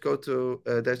if you just go to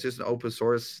there's just an open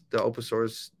source. The open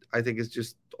source, I think, is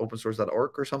just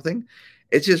opensource.org or something.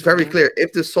 It's just very Mm-hmm. clear.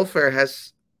 If the software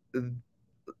has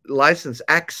license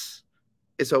X,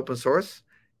 it's open source.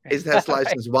 It has Right,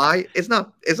 license Y, it's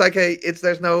not. It's like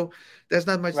there's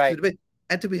not much to right, debate.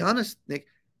 And to be honest, Nick,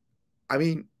 I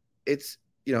mean, it's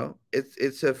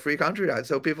it's a free country, right?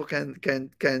 So people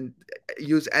can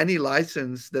use any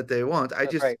license that they want.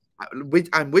 that's right.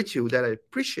 I'm with you that I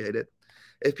appreciate it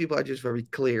if people are just very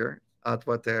clear at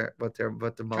what the model is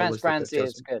that they've Transparency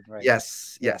is chosen. good, right?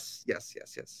 Yes, Yeah. yes, yes,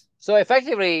 yes, yes. So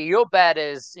effectively, your bet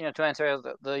is, to answer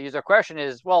the user question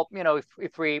is, well,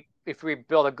 if we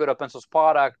build a good open source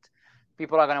product,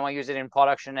 people are going to want to use it in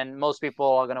production, and most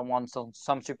people are going to want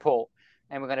some support,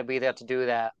 and we're going to be there to do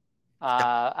that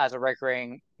Yeah. as a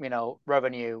recurring,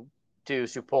 revenue to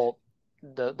support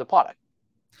the product.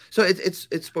 So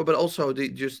it's but also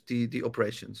the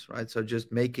operations, right? So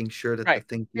just making sure that the Right.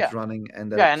 thing keeps Yeah. running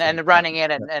and that Yeah, it's and running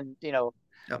it yeah, and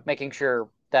yeah, making sure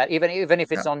that even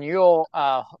if yeah, it's on your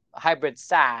hybrid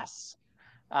SaaS,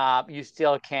 you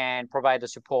still can provide the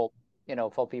support,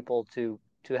 for people to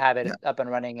have it yeah, up and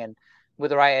running and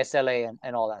with the right SLA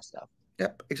and all that stuff. yeah,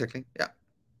 exactly. Yeah.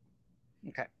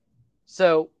 Okay.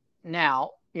 So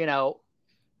now,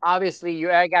 obviously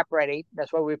you're air gap ready.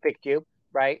 That's why we picked you,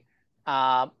 right?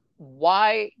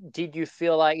 Why did you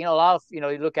feel like, a lot of, you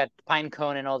look at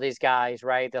Pinecone and all these guys,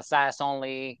 right? They're SaaS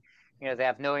only, they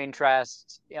have no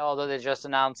interest, although they just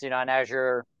announced, an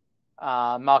Azure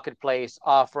marketplace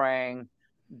offering,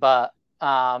 but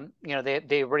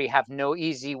they really have no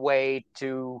easy way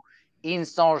to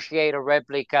instantiate a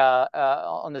replica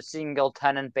on a single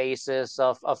tenant basis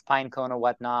of Pinecone or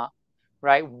whatnot,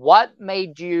 right? What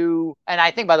made you? And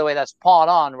I think, by the way, that's spot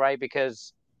on, right?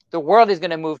 Because the world is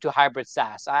going to move to hybrid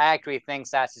SaaS. I actually think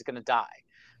SaaS is going to die.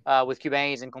 With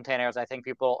Kubernetes and containers, I think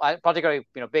people, particularly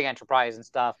big enterprise and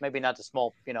stuff, maybe not the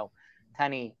small,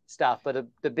 tiny stuff, but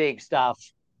the big stuff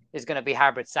is going to be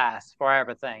hybrid SaaS for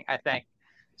everything, I think.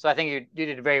 So I think you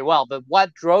did very well. But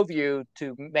what drove you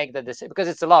to make the decision? Because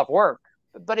it's a lot of work,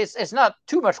 but it's not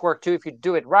too much work too if you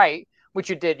do it right, which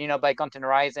you did, by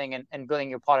containerizing and building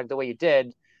your product the way you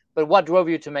did. But what drove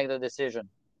you to make the decision?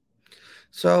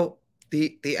 So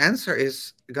the answer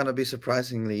is gonna be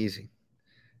surprisingly easy,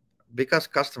 because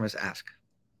customers ask,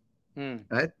 Hmm.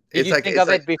 right? Did you think It's of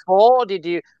like it before?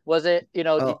 Was it,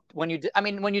 oh when you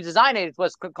designed it, it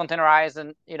was containerized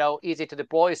and, easy to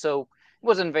deploy. So it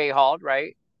wasn't very hard,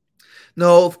 right?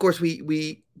 no, of course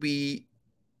we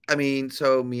I mean,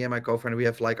 so me and my co-founder, we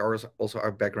have like ours also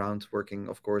our background working,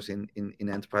 of course, in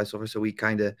enterprise software. So we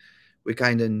kind of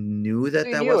knew So that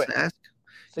you that knew was it. an ask.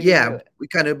 So you knew Yeah, it. we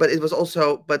kind of, but it was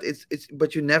also, but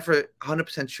you're never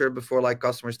 100% sure before like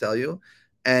customers tell you,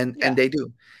 and Yeah, they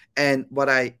do. And what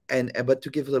I and but to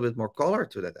give a little bit more color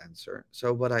to that answer,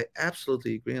 so what I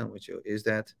absolutely agree on with you is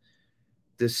that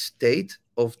the state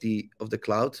of the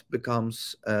cloud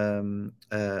becomes the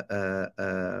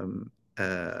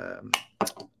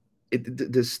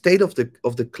state of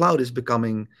the cloud is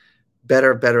becoming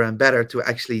better and better to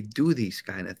actually do these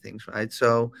kind of things, right?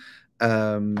 So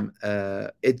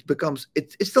it becomes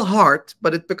it's still hard,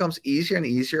 but it becomes easier and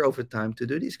easier over time to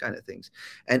do these kind of things.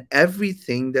 And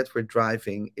everything that we're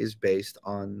driving is based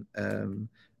on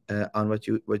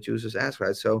what users ask,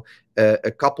 right? So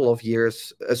a couple of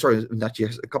years, sorry, not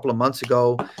years, a couple of months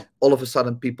ago, all of a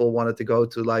sudden people wanted to go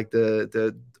to like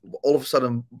the all of a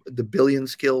sudden the billion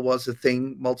scale was a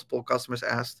thing multiple customers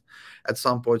asked. At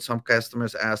some point some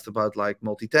customers asked about like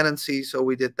multi-tenancy, so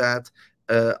we did that.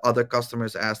 Other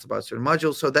customers asked about certain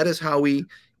modules, so that is how we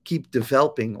keep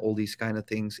developing all these kind of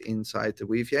things inside the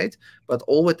Weaviate, but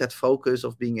all with that focus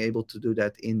of being able to do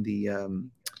that in the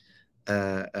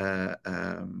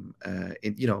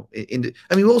in the,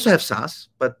 I mean, we also have SaaS,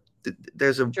 but sure.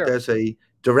 there's a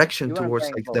direction You want to towards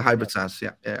bring like the both. Yeah. hybrid SaaS.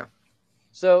 Yeah, yeah.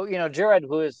 So, Jared,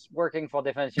 who is working for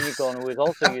Defense Unicorn, who is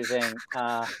also using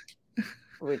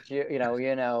which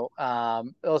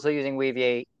also using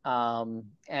Weaviate,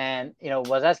 and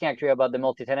was asking actually about the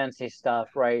multi-tenancy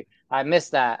stuff, right? I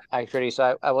missed that actually,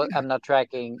 so I'm not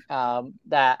tracking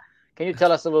that. Can you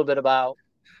tell us a little bit about?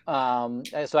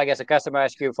 So I guess a customer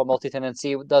asks you for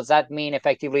multi-tenancy. Does that mean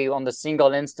effectively on the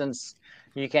single instance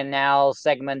you can now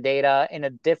segment data in a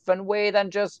different way than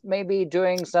just maybe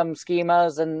doing some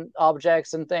schemas and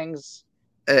objects and things?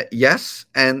 Yes,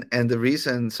 and the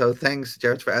reason. So thanks,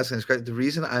 Jared, for asking this question. The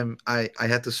reason I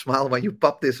had to smile when you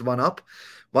popped this one up.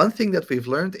 One thing that we've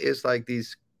learned is like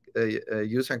these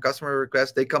user and customer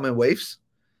requests. They come in waves.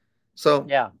 So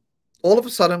Yeah. all of a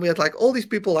sudden we had like all these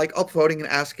people like upvoting and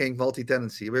asking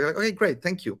multi-tenancy. We're like, okay, great,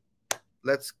 thank you.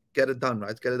 Let's get it done,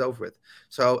 right? Get it over with.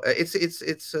 So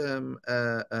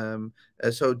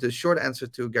so the short answer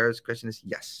to Garrett's question is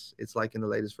yes. It's like in the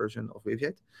latest version of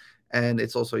Weaviate, and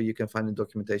it's also you can find in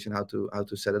documentation how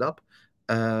to set it up.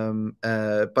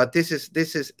 But this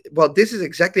is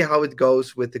exactly how it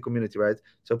goes with the community, right?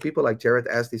 So people like Jared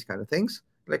ask these kind of things,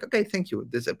 like, okay, thank you.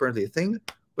 This is apparently a thing.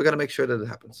 We're gonna make sure that it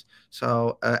happens.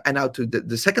 So and now to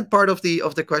the second part of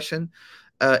the question,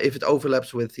 if it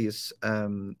overlaps with his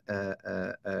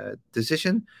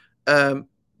decision.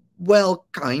 Well,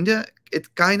 kinda.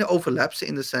 It kind of overlaps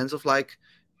in the sense of like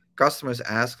customers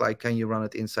ask, like, can you run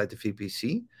it inside the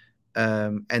VPC?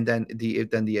 And then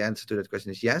the answer to that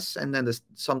question is yes. And then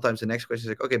sometimes the next question is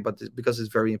like, okay, but because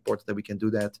it's very important that we can do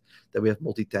that, that we have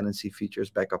multi-tenancy features,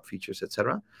 backup features,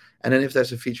 etc. And then if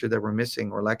there's a feature that we're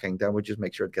missing or lacking, then we just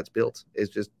make sure it gets built.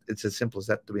 It's as simple as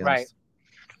that, to be Right. honest.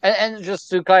 And just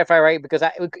to clarify, right, because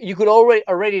you could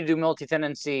already do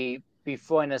multi-tenancy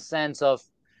before in a sense of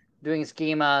doing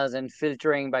schemas and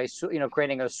filtering by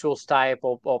creating a source type,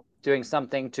 or doing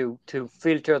something to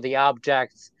filter the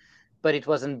objects, but it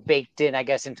wasn't baked in, I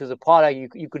guess, into the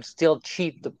product. You could still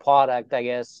cheat the product, I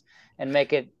guess, and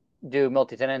make it do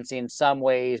multi-tenancy in some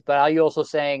ways. But are you also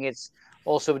saying it's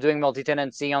also doing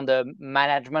multi-tenancy on the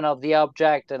management of the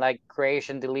object and like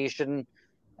creation, deletion,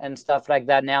 and stuff like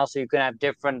that now, so you can have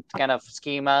different kind of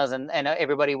schemas, and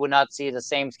everybody would not see the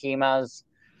same schemas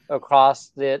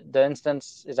across the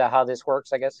instance? Is that how this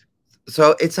works, I guess?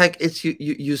 So it's like it's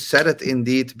you said it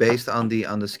indeed based on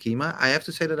the schema. I have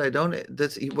to say that I don't.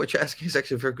 That's what you're asking is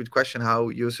actually a very good question. How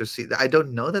users see that, I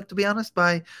don't know that, to be honest,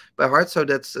 by heart. So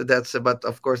that's but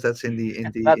of course that's in the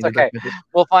in the That's in the okay. documentation.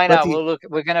 We'll find But out. the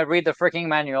We're gonna read the freaking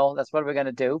manual. That's what we're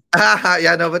gonna do,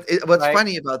 yeah, no, but what's right?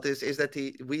 funny about this is that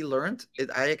we learned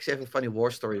it. I actually have a funny war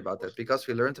story about that because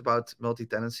we learned about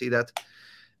multi-tenancy that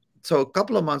so a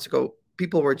couple of months ago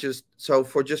people were just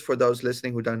for those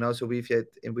listening who don't know. So in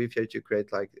Weaviate you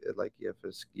create like you have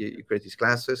you create these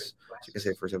classes. So you can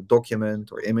say, for example,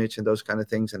 document or image and those kind of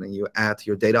things, and then you add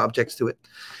your data objects to it.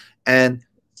 And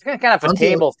It's kind of a until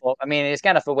table for. I mean, it's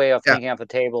kind of a way of yeah, thinking of a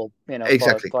table, for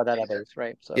exactly, database,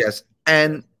 right? So yes.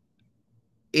 And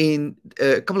in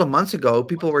a couple of months ago,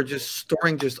 people were just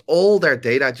storing just all their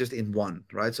data just in one,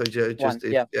 right? So one, just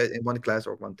if yeah. in one class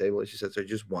or one table, as you said, so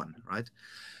just one, right?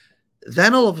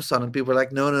 Then all of a sudden people were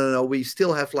like, no, no, no, no, we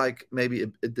still have like maybe a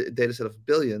data set of a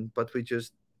billion, but we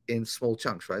just in small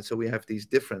chunks, right? So we have these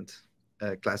different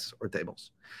classes or tables.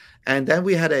 And then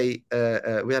we had a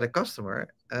customer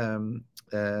who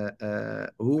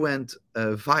went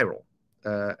viral.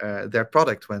 Their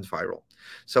product went viral.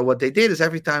 So what they did is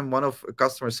every time one of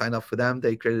customers signed up for them,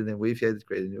 they created a Weaviate,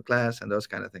 created a new class, and those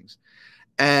kind of things.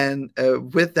 And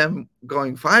with them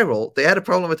going viral, they had a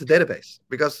problem with the database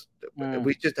because Mm,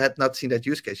 we just had not seen that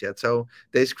use case yet. So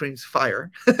they screamed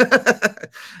fire,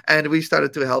 and we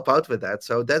started to help out with that.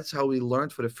 So that's how we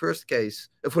learned for the first case.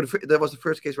 That was the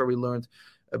first case where we learned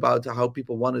about how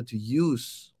people wanted to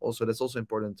use. Also, that's also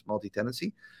important,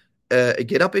 multi-tenancy. A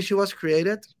GitHub issue was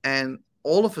created, and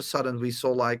all of a sudden we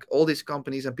saw like all these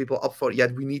companies and people up for, yeah,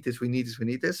 we need this, we need this, we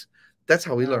need this. That's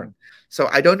how we learn. mm, So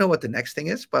I don't know what the next thing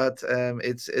is, but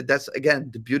that's again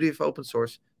the beauty of open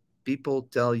source. People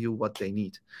tell you what they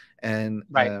need, and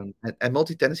right.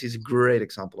 multi-tenancy is a great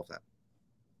example of that.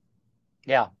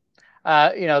 Yeah.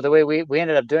 The way we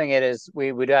ended up doing it is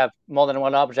we do have more than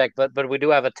one object, but we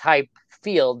do have a type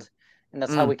field, and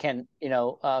that's how Mm, we can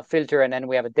filter, and then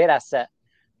we have a data set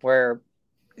where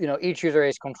each user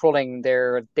is controlling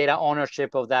their data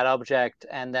ownership of that object,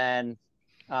 and then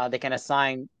they can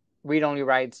assign read-only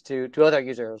rights to other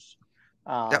users,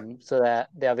 yeah, so that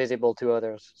they are visible to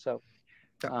others. So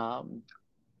yeah. um,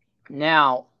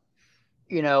 now,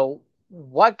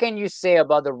 what can you say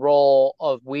about the role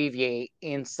of Weaviate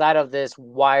inside of this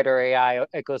wider AI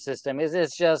ecosystem? Is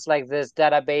this just like this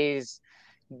database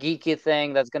geeky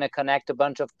thing that's going to connect a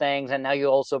bunch of things, and now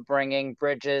you're also bringing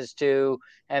bridges to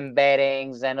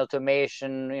embeddings and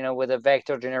automation, with a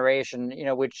vector generation,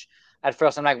 which at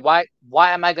first I'm like,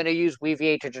 why am I going to use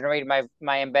Weaviate to generate my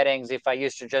embeddings if I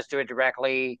used to just do it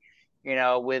directly,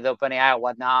 with OpenAI or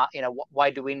whatnot? Why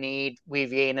do we need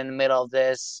Weaviate in the middle of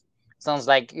this? Sounds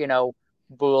like,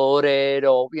 bloated,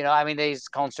 or I mean, there's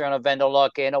concern of vendor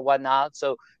lock-in or whatnot.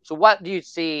 So what do you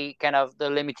see kind of the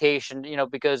limitation,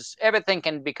 because everything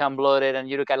can become bloated, and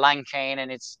you look at LangChain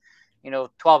and it's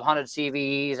 1200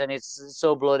 CVEs, and it's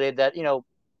so bloated that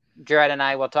Jared and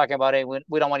I were talking about it.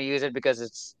 We don't want to use it because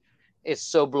it's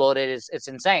so bloated, it's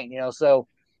insane, so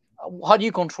how do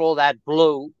you control that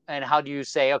bloat, and how do you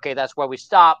say, okay, that's where we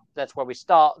stop, that's where we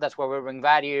start, that's where we bring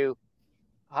value?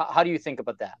 How do you think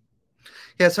about that?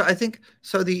 Yeah, so I think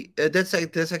so. That's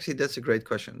a great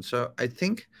question. So I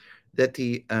think that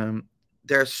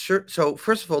so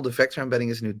first of all, the vector embedding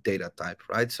is a new data type,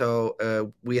 right? So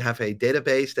we have a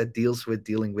database that deals with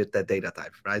dealing with that data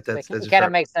type, right? That's It a kind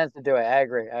of very makes sense to do it. I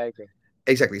agree.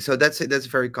 exactly. So that's a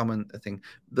very common thing.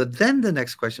 But then the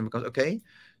next question becomes, okay,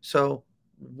 so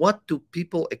what do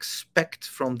people expect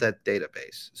from that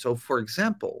database? So, for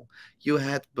example, you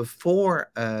had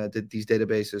before these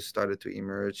databases started to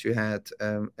emerge, you had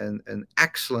an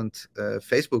excellent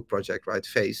Facebook project, right?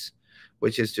 Face,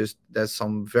 which is just there's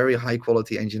some very high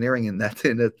quality engineering in that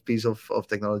piece of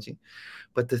technology.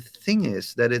 But the thing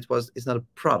is that it's not a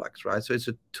product, right? So it's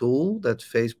a tool that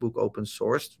Facebook open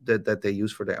sourced that they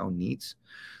use for their own needs.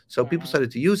 So people Mm-hmm.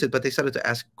 started to use it, but they started to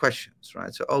ask questions,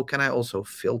 right? So, oh, can I also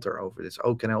filter over this?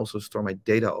 Oh, can I also store my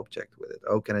data object with it?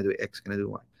 Oh, can I do X? Can I do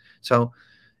Y? So,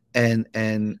 and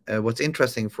what's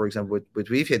interesting, for example, with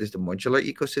Weaviate is the modular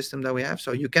ecosystem that we have.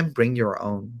 So you can bring your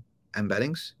own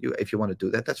embeddings. If you want to do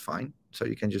that, that's fine. So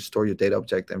you can just store your data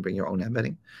object and bring your own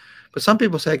embedding. But some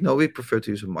people say, no, we prefer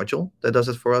to use a module that does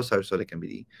it for us. So they can be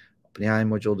the OpenAI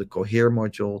module, the Cohere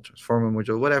module, Transformer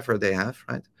module, whatever they have,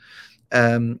 right?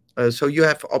 So you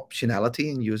have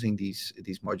optionality in using these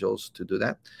modules to do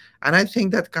that, and I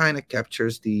think that kind of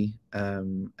captures the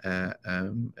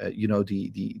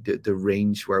the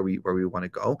range where we want to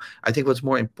go. I think what's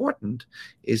more important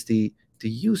is the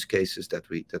use cases that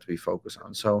we focus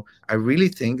on. So I really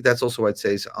think that's also what it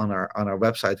says on our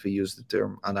website. We use the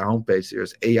term on our homepage.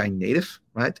 There's AI native,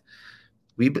 right?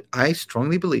 I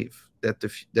strongly believe that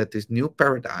this new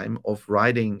paradigm of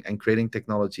writing and creating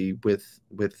technology with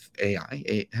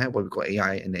AI, what we call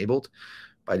AI enabled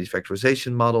by these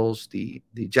vectorization models, the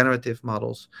generative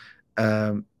models,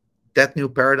 that new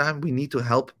paradigm, we need to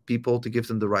help people to give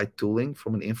them the right tooling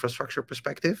from an infrastructure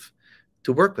perspective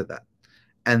to work with that,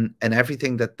 and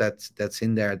everything that's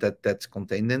in there, that's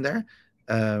contained in there.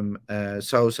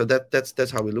 So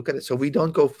that's how we look at it. So we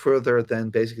don't go further than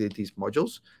basically these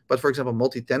modules. But for example,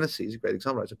 multi-tenancy is a great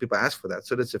example. Right? So people ask for that.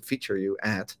 So that's a feature you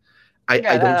add. I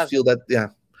Yeah, don't feel that.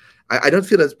 Yeah, I don't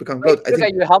feel that's become if bloat. I you look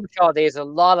think at your helm chart, there's a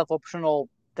lot of optional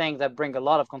things that bring a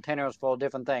lot of containers for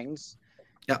different things,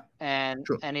 yeah, and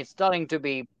true. it's starting to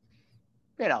be,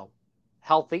 you know,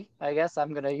 healthy. I guess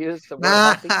I'm gonna use the word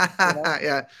healthy. Yeah,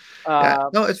 yeah. Uh,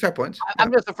 No, it's fair point. Yeah,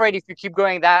 I'm just afraid if you keep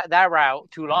going that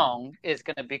route too long, it's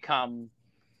gonna become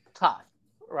tough,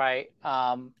 right?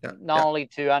 yeah, Not yeah. only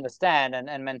to understand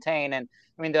and maintain, and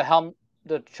I mean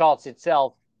the charts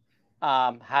itself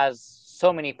has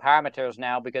so many parameters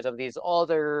now because of these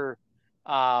other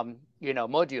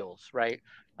modules, right?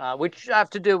 Which have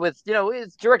to do with,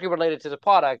 it's directly related to the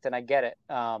product, and I get it.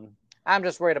 I'm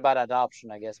just worried about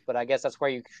adoption, I guess, but I guess that's where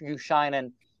you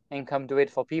shine and come do it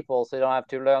for people, so you don't have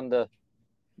to learn the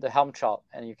Helm chart,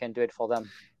 and you can do it for them.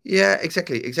 Yeah,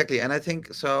 exactly. And I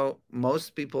think so.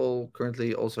 Most people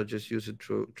currently also just use it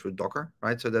through Docker,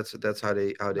 right? So that's how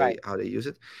they Right. use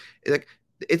it. Like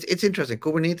it's interesting.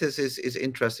 Kubernetes is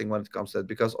interesting when it comes to that,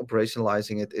 because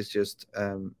operationalizing it is just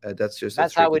that's just a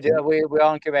That's how tricky we do thing. it. We're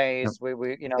on Yeah, Kubernetes. We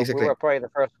exactly. were probably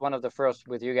one of the first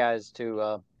with you guys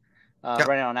to Yeah.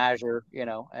 run it on Azure,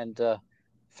 and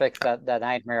fix Yeah. that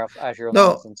nightmare of Azure No,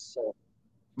 nonsense. So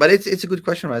but it's a good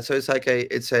question, right? So it's like the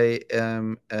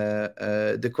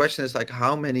question is like,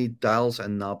 how many dials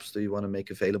and knobs do you want to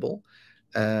make available?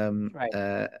 right,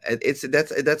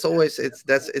 That's always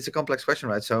it's a complex question,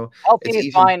 right? So healthy it's is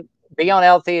easy. fine. Beyond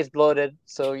healthy is bloated.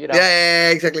 So Yeah,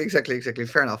 exactly.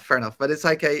 Fair enough. But it's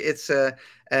like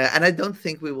and I don't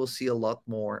think we will see a lot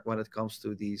more when it comes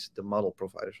to the model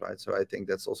providers, right? So I think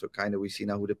that's also kind of, we see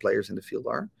now who the players in the field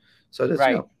are. So that's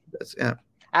right. that's yeah,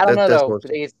 I don't know that's though. what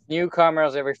These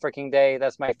newcomers every freaking day.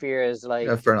 That's my fear. Is like,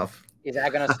 fair enough. is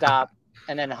that gonna stop?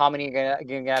 And then how many you're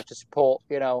gonna have to support?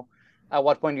 At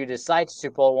what point you decide to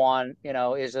support one?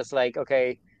 Is just like,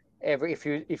 okay. if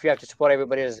you have to support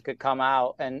everybody that could come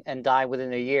out and die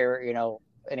within a year,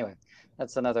 anyway,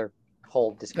 that's another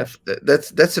whole discussion.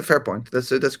 That's a fair point.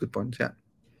 That's a good point. Yeah.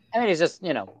 I mean, it's just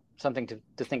something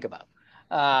to think about,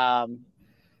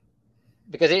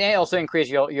 because it also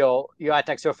increases your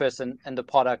attack surface and the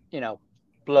product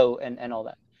blow and all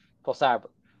that for cyber.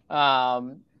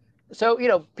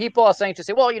 So people are saying to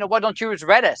say, well, why don't you use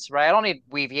Redis, right? I don't need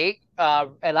Weaviate.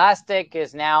 Elastic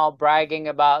is now bragging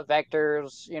about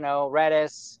vectors,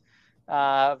 Redis,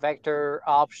 vector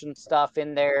option stuff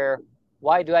in there.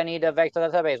 Why do I need a vector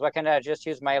database? Why can't I just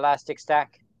use my Elastic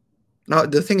stack? No,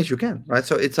 the thing is you can, right?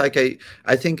 So it's like I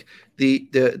think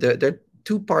there are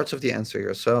two parts of the answer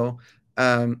here. So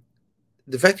the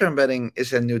vector embedding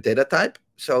is a new data type.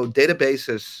 So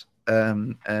databases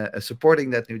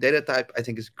supporting that new data type, I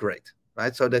think, is great,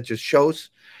 right? So that just shows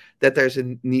that there's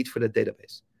a need for the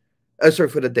database.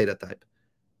 For the data type.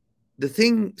 The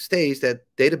thing stays that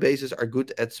databases are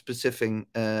good at specific.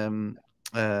 The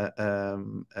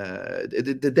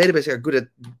databases are good at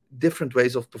different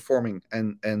ways of performing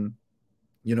and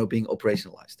being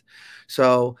operationalized.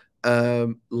 So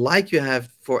like you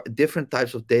have for different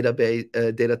types of data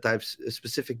types,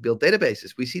 specific built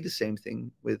databases, we see the same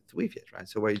thing with Weaviate, right?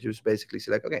 So where you just basically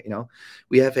say like, okay,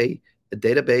 we have a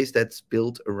database that's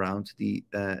built around the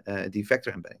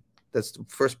vector embedding. That's the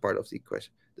first part of the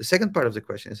question. The second part of the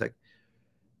question is like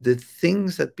the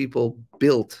things that people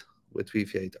build with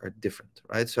Weaviate are different,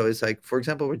 right? So it's like, for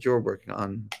example, what you're working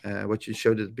on, what you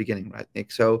showed at the beginning, right, Nic?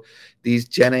 So these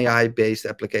Gen AI based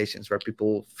applications where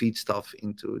people feed stuff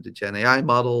into the Gen AI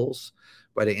models,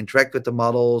 where they interact with the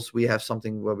models. We have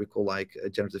something where we call like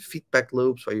generative feedback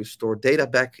loops, where you store data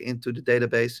back into the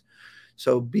database.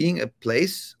 So being a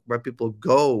place where people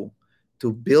go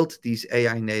to build these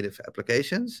AI native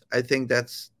applications, I think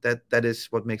that is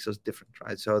what makes us different,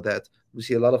 right? So that we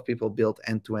see a lot of people build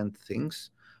end-to-end things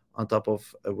on top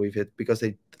of Weaviate because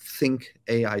they think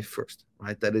AI first,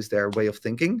 right? That is their way of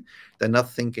thinking. They're not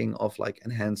thinking of like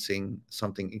enhancing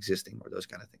something existing or those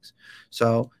kind of things.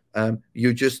 So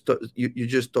you just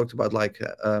talked about like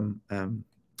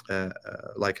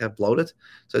have bloated.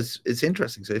 So it's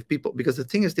interesting. So if people, because the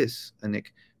thing is this,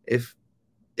 Nic, if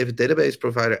a database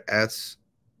provider adds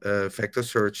vector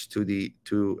search to their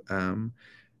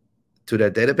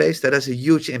database, that has a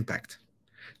huge impact.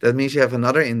 That means you have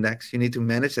another index. You need to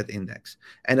manage that index,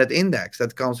 and that index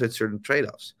that comes with certain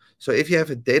trade-offs. So if you have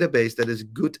a database that is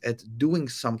good at doing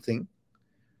something,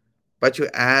 but you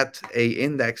add a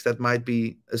index that might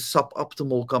be a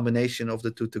suboptimal combination of the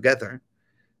two together,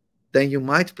 then you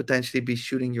might potentially be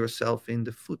shooting yourself in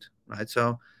the foot, right?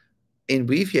 So in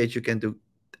Weaviate, you can do,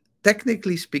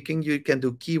 technically speaking, you can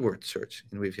do keyword search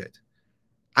in Weaviate.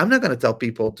 I'm not going to tell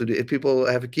people to do, if people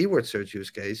have a keyword search use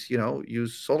case,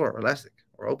 use Solr or Elastic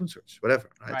or open source, whatever,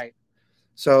 right? Right.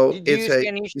 So Do it's you see a,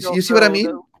 an issue you see what I also?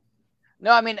 mean?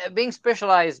 No, I mean, being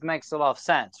specialized makes a lot of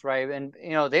sense, right? And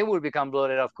they would become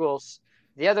bloated, of course.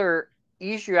 The other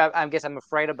issue I guess I'm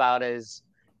afraid about is,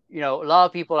 a lot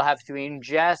of people have to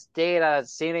ingest data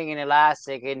sitting in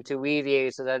Elastic into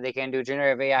Weaviate so that they can do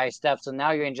generative AI stuff. So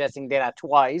now you're ingesting data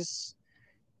twice.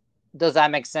 Does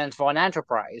that make sense for an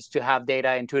enterprise to have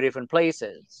data in two different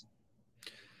places?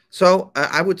 So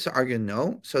I would argue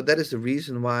no. So that is the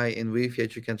reason why in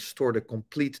Weaviate you can store the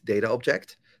complete data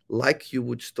object like you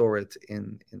would store it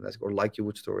in Elastic, or like you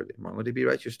would store it in MongoDB,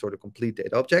 right? You store the complete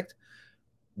data object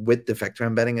with the vector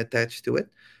embedding attached to it.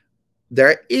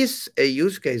 There is a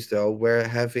use case though where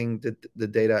having the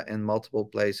data in multiple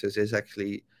places is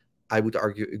actually, I would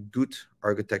argue, a good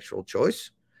architectural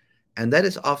choice. And that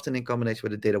is often in combination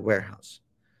with a data warehouse.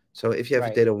 So if you have a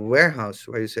Right. data warehouse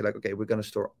where you say like, okay, we're going to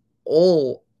store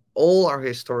all our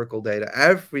historical data,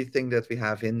 everything that we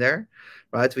have in there,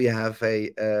 right? We have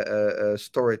a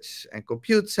storage and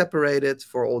compute separated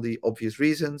for all the obvious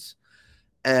reasons.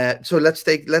 So let's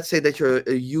say that you're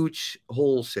a huge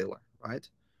wholesaler, right?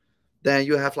 Then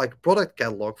you have like a product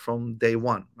catalog from day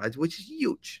one, right? Which is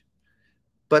huge.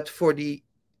 But for the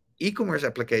e-commerce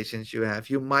applications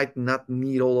you might not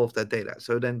need all of that data.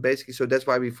 So then basically, so that's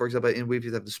why we, for example, in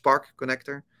Weaviate have the Spark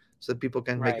connector, so that people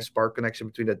can make a Right. Spark connection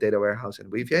between the data warehouse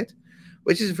and Weaviate,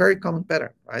 which is a very common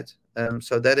pattern, right?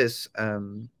 So that is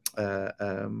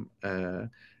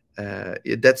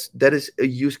that is a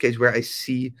use case where I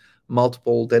see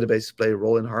multiple databases play a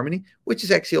role in harmony, which is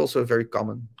actually also a very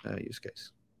common use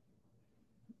case.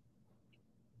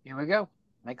 Here we go.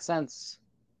 Makes sense.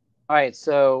 All right.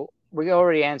 So we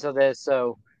already answered this.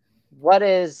 So what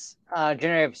is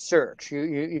generative search?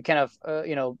 You kind of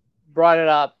brought it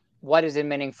up. What is it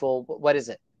meaningful? What is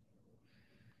it?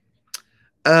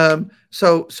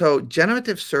 So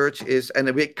generative search is, and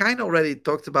we kind of already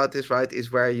talked about this, right?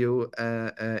 Is where you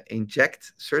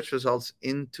inject search results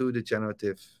into the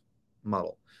generative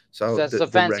model. So So that's a the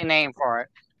fancy name for it.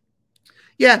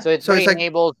 yeah. So it So really it's like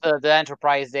enables the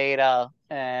enterprise data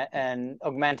and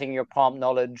augmenting your prompt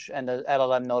knowledge and the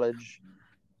LLM knowledge.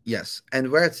 yes, and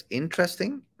where it's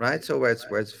interesting, right? So where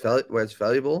it's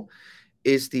valuable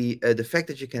is the fact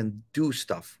that you can do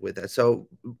stuff with that. So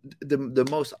the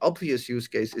most obvious use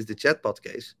case is the chatbot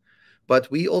case, but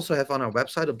we also have on our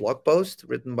website a blog post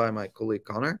written by my colleague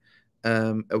Connor,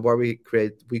 where we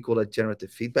call it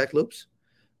generative feedback loops,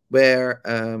 where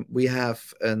we have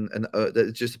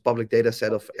just a public data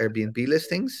set of Airbnb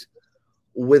listings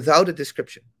without a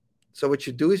description. So what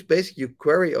you do is basically you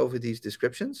query over these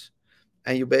descriptions,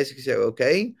 and you basically say,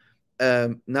 okay,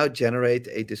 now generate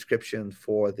a description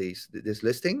for this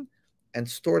listing and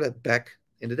store that back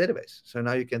in the database. So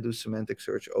now you can do semantic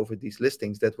search over these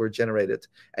listings that were generated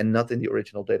and not in the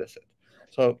original data set.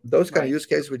 So those kind of Right. use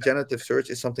cases with generative search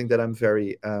is something that I'm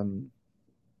very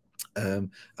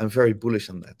bullish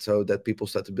on that. So that people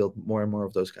start to build more and more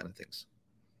of those kind of things.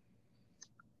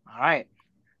 All right.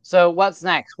 So what's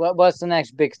next? What's the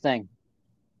next big thing?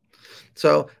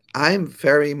 So I'm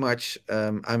very much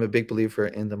I'm a big believer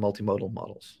in the multimodal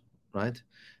models, right?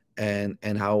 And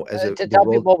how as To the tell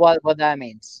world. people what that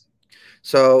means.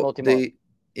 So Multimodal.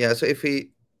 so if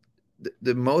we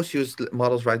the most used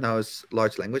models right now is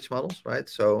large language models, right?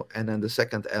 So and then the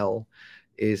second L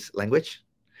is language,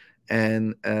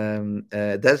 and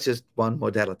that's just one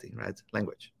modality, right?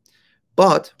 Language.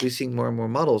 But we're seeing more and more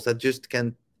models that just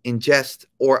can ingest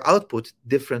or output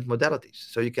different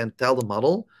modalities. So you can tell the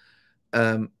model,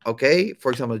 okay, for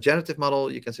example, a generative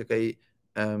model, you can say, okay,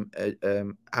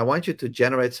 I want you to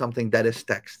generate something that is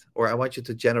text, or I want you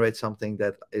to generate something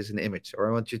that is an image, or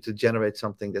I want you to generate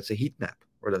something that's a heat map,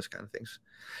 or those kind of things.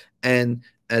 And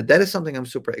that is something I'm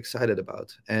super excited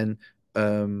about. And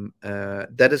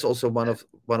that is also one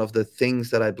of the things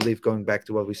that I believe, going back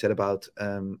to what we said about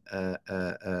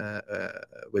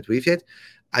with Weaviate,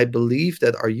 I believe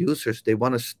that our users, they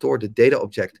want to store the data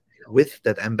object with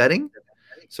that embedding.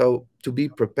 So to be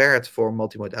prepared for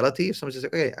multimodality, if someone says,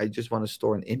 okay, I just want to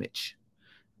store an image,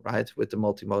 right, with the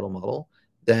multimodal model,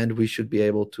 then we should be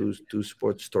able to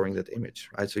support storing that image,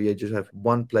 right? So you just have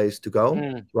one place to go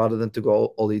Mm, rather than to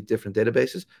go all these different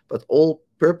databases, but all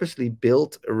purposely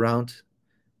built around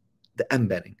the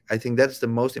embedding. I think that's the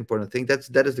most important thing.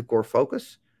 That is the core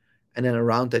focus. And then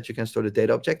around that, you can store the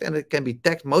data object, and it can be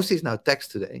text. Mostly it's now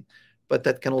text today, but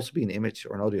that can also be an image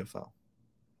or an audio file.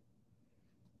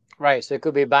 right. So it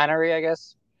could be binary, I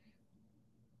guess.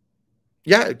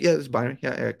 Yeah, it's binary.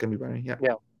 Yeah, it can be binary. Yeah,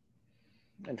 Yeah.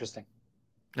 Interesting.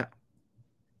 yeah.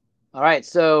 All right.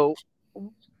 So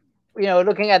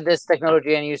looking at this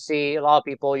technology and you see a lot of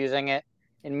people using it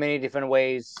in many different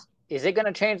ways, is it going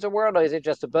to change the world, or is it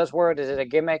just a buzzword? Is it a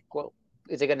gimmick? Well,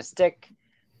 is it going to stick?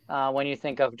 When you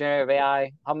think of generative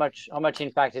AI, how much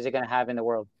impact is it going to have in the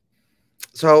world?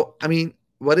 So I mean,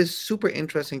 what is super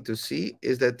interesting to see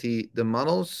is that the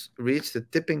models reach the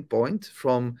tipping point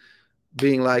from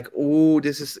being like, oh,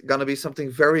 this is gonna be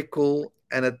something very cool,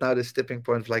 and at now this tipping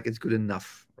point of like it's good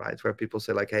enough, right? Where people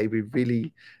say like, hey, we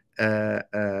really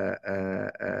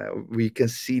we can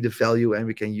see the value and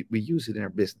we use it in our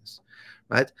business,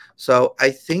 right? So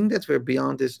I think that we're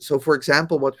beyond this. So for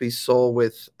example, what we saw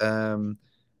with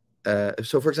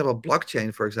so for example,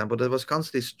 blockchain, for example, that was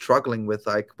constantly struggling with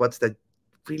like, what's that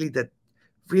really that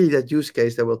really that use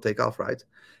case that will take off, right?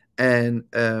 And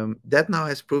that now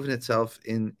has proven itself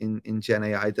in Gen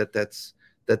AI that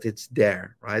it's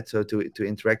there, right? So to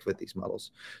interact with these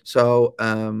models. So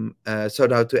so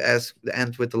now to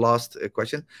end with the last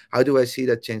question, how do I see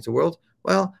that change the world?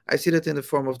 Well, I see that in the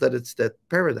form of that it's that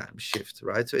paradigm shift,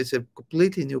 right? So it's a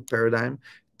completely new paradigm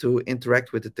to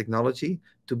interact with the technology,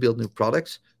 to build new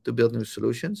products, to build new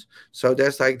solutions. So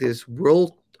there's like this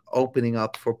world opening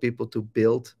up for people to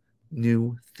build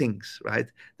new things, right?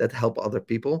 That help other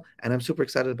people. And I'm super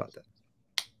excited about that.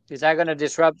 Is that going to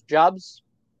disrupt jobs?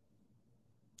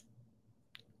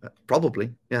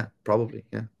 Probably. Yeah. Probably.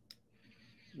 Yeah.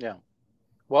 Yeah.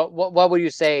 What would you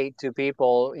say to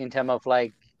people in terms of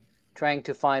like trying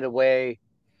to find a way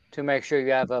to make sure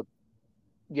you have a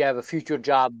future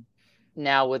job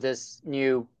now with this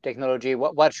new technology?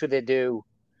 What should they do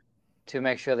to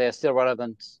make sure they're still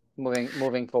relevant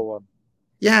moving forward?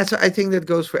 Yeah. So I think that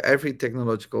goes for every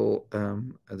technological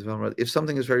development. If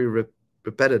something is very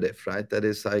repetitive, right? That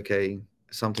is like a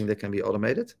something that can be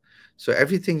automated. So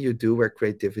everything you do where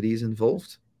creativity is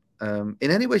involved, in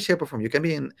any way, shape, or form,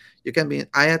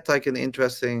 I had like an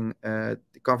interesting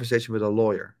conversation with a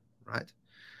lawyer, right?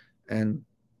 And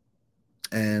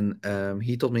And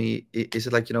he told me, is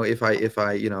it like, if I if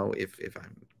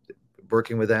I'm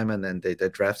working with them and then they're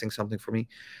drafting something for me,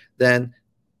 then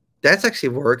that's actually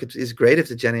work. It's great if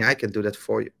the Gen AI can do that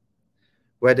for you.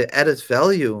 Where the added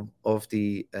value of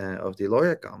the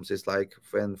lawyer comes is like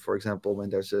when, for example, when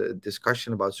there's a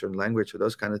discussion about certain language or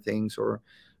those kind of things, or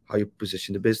how you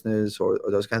position the business, or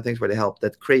those kind of things, where they help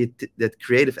that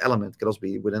creative element can also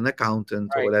be with an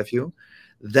accountant or Right. what have you.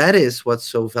 That is what's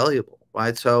so valuable,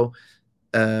 right? So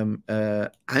I'm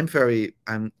very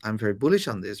bullish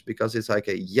on this, because it's like,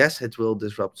 a yes, it will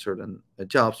disrupt certain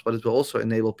jobs, but it will also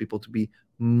enable people to be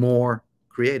more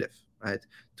creative, right?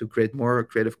 To create more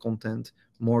creative content,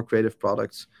 more creative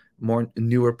products, more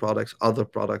newer products, other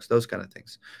products, those kind of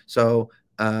things. So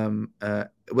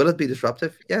will it be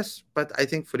disruptive? Yes, but I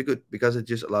think for the good, because it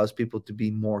just allows people to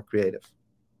be more creative.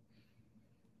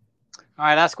 All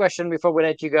right, last question before we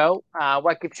let you go.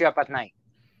 What keeps you up at night?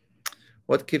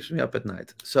 What keeps me up at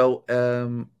night? So I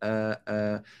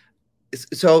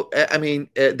mean,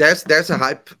 there's a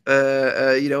hype,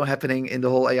 happening in the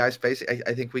whole AI space.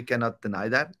 I think we cannot deny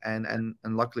that, and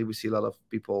luckily we see a lot of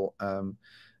people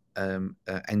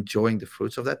enjoying the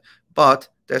fruits of that. But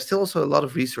there's still also a lot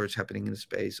of research happening in the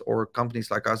space, or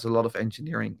companies like us, a lot of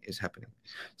engineering is happening.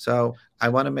 So I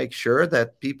want to make sure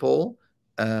that people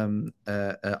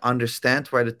understand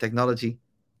where the technology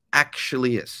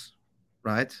actually is,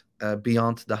 right?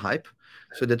 Beyond the hype,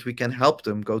 so that we can help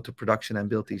them go to production and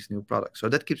build these new products. So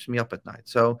that keeps me up at night.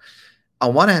 So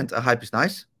on one hand, a hype is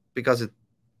nice because it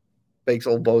makes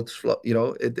all boats float. It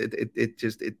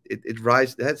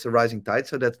rise. That's a rising tide,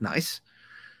 so that's nice.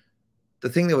 The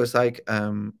thing that was like,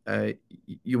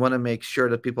 you want to make sure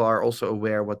that people are also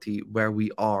aware where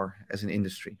we are as an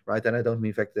industry, right? And I don't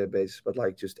mean vector based, but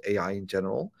like just AI in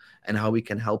general, and how we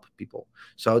can help people.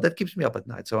 So that keeps me up at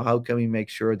night. So how can we make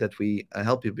sure that we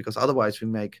help you? Because otherwise we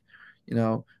might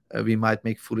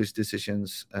make foolish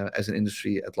decisions as an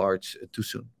industry at large too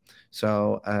soon.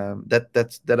 So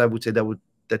that I would say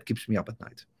that keeps me up at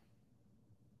night.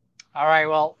 All right.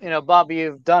 Well, Bob,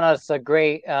 you've done us a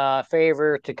great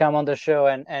favor to come on the show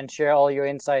and share all your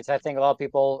insights. I think a lot of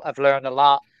people have learned a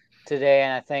lot today,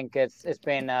 and I think it's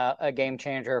been a game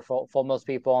changer for most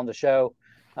people on the show.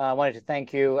 I wanted to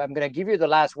thank you. I'm going to give you the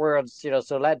last words,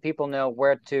 so let people know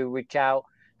where to reach out,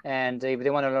 and if they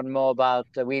want to learn more about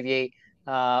Weaviate,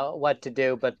 what to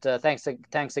do. But thanks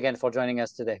again for joining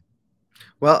us today.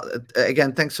 Well,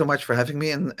 again, thanks so much for having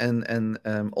me, and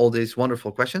all these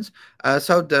wonderful questions. If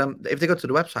they go to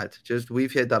the website, just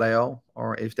weaviate.io,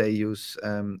 or if they use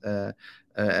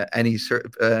any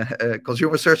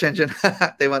consumer search engine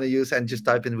they want to use, and just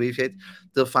type in Weaviate,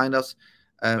 they'll find us.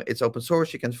 It's open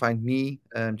source. You can find me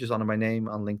just under my name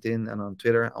on LinkedIn and on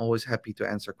Twitter. I'm always happy to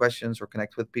answer questions or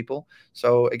connect with people.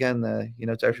 So again,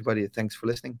 to everybody, thanks for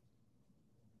listening.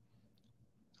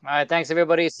 All right, thanks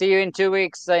everybody. See you in 2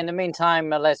 weeks. In the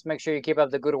meantime, let's make sure you keep up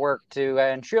the good work to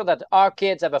ensure that our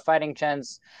kids have a fighting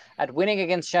chance at winning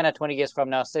against China 20 years from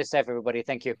now. Stay safe, everybody.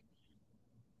 Thank you.